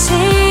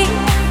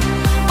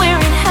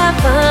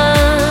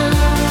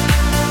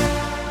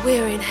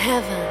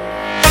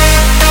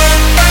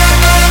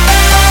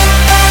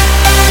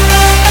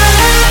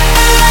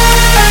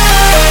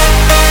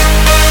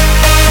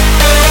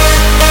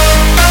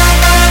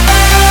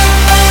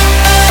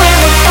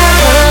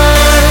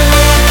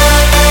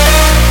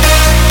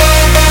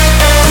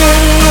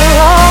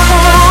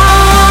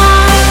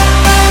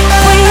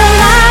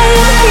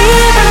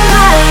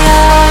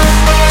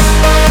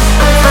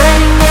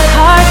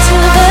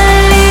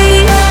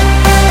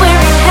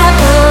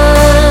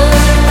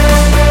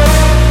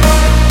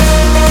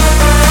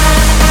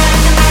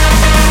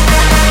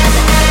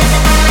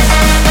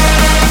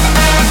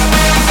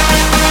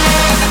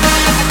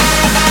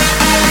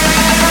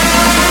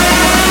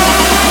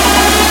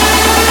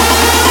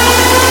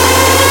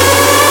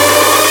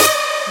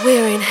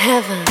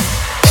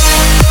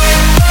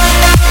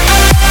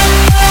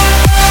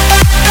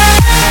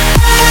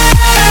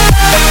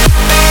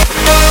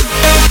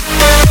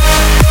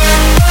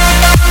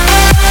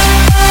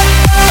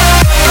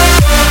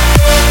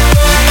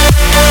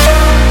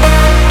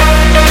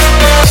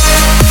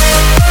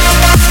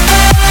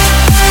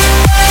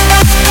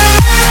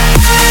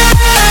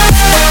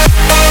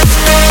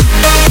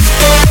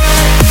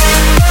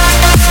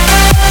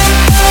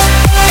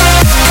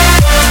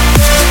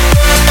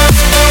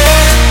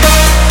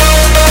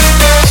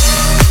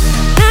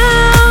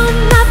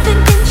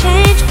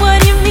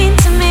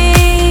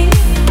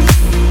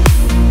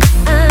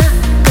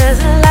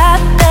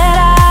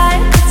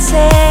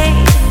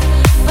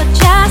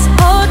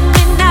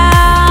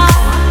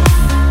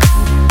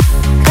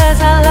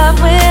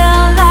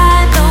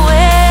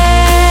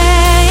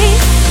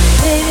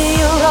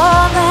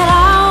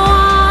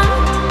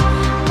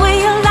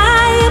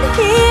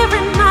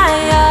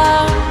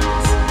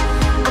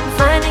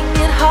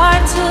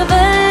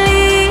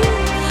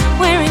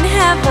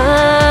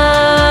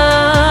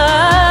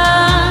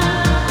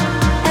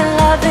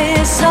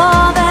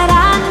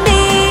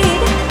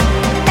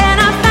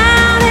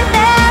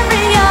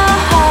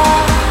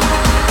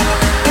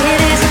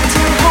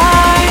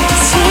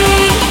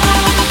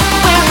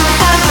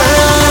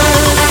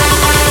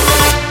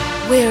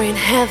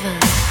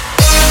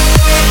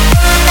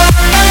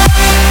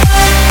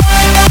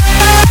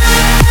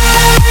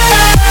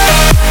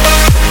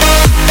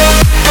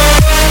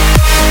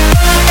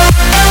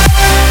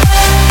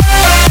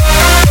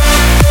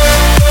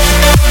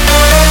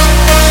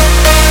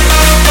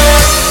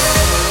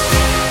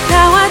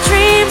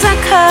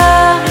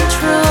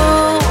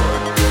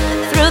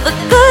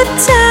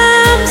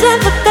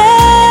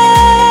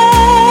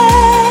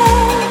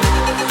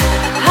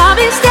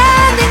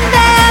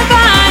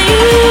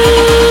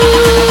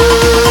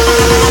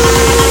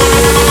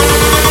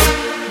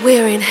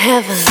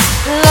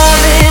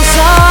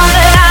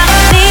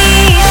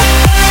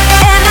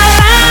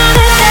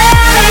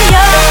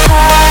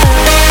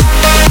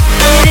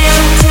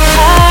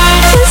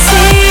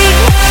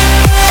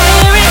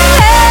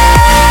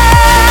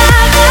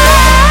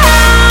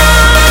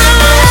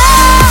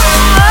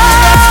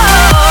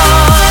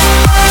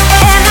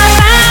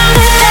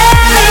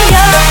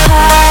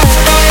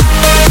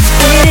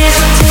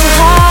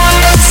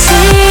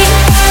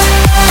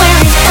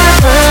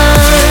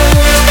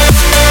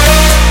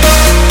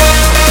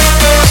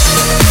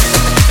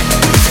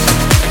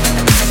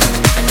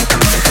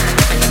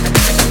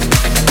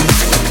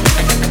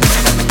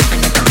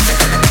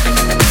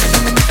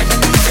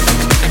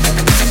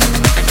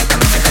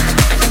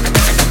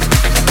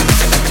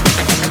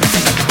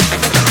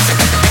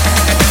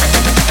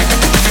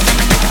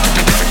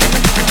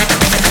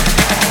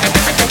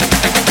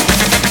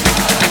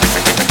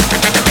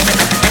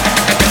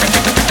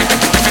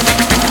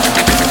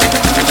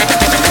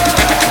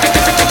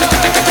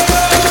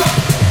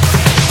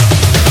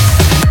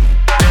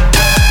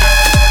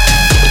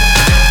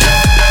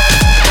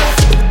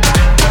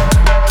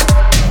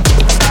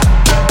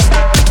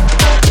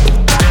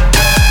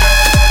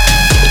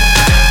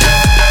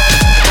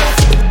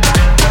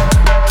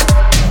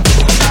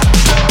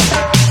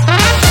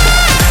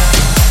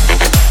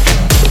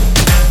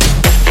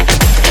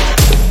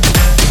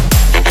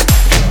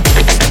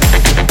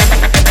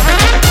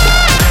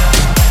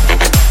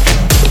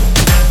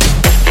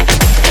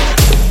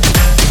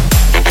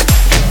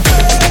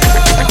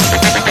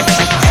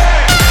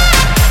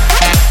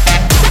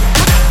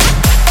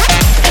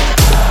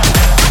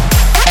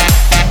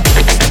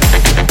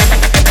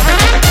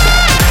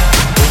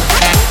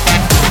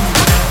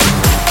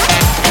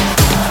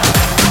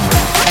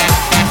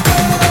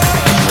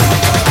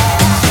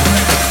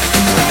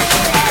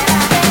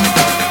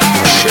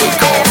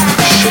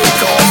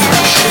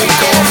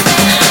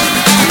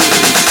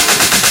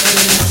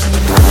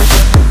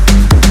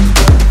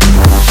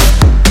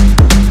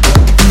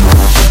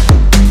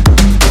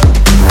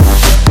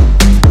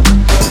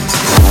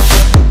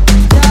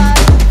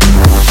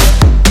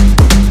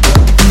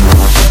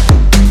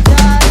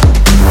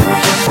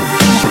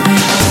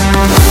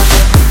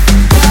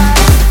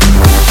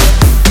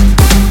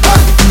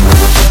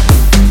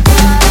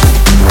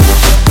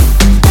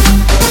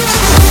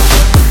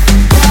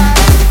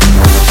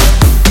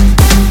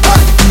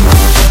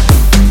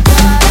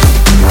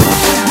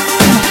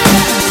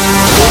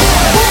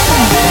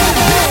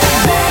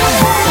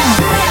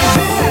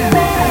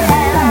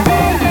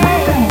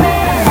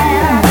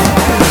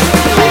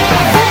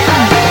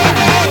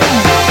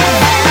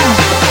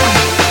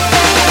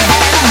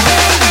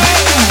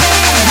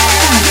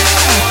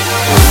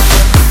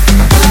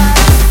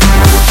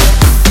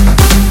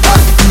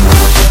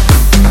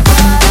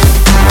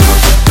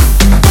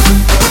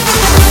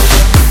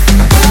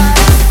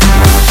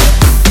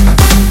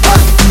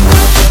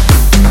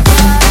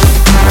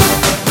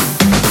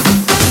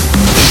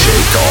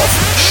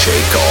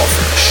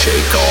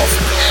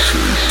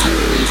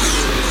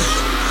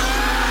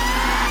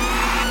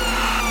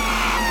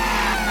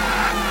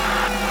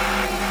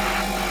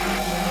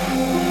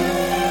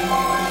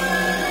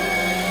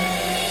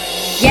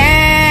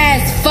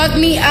 Fuck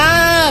me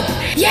up.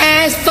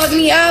 Yes, fuck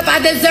me up. I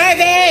deserve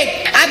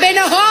it. I've been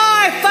a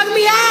whore. Fuck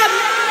me up.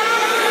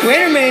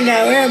 Wait a minute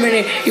now. Wait a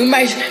minute. You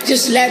might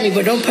just slap me,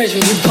 but don't push me.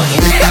 You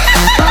fucking.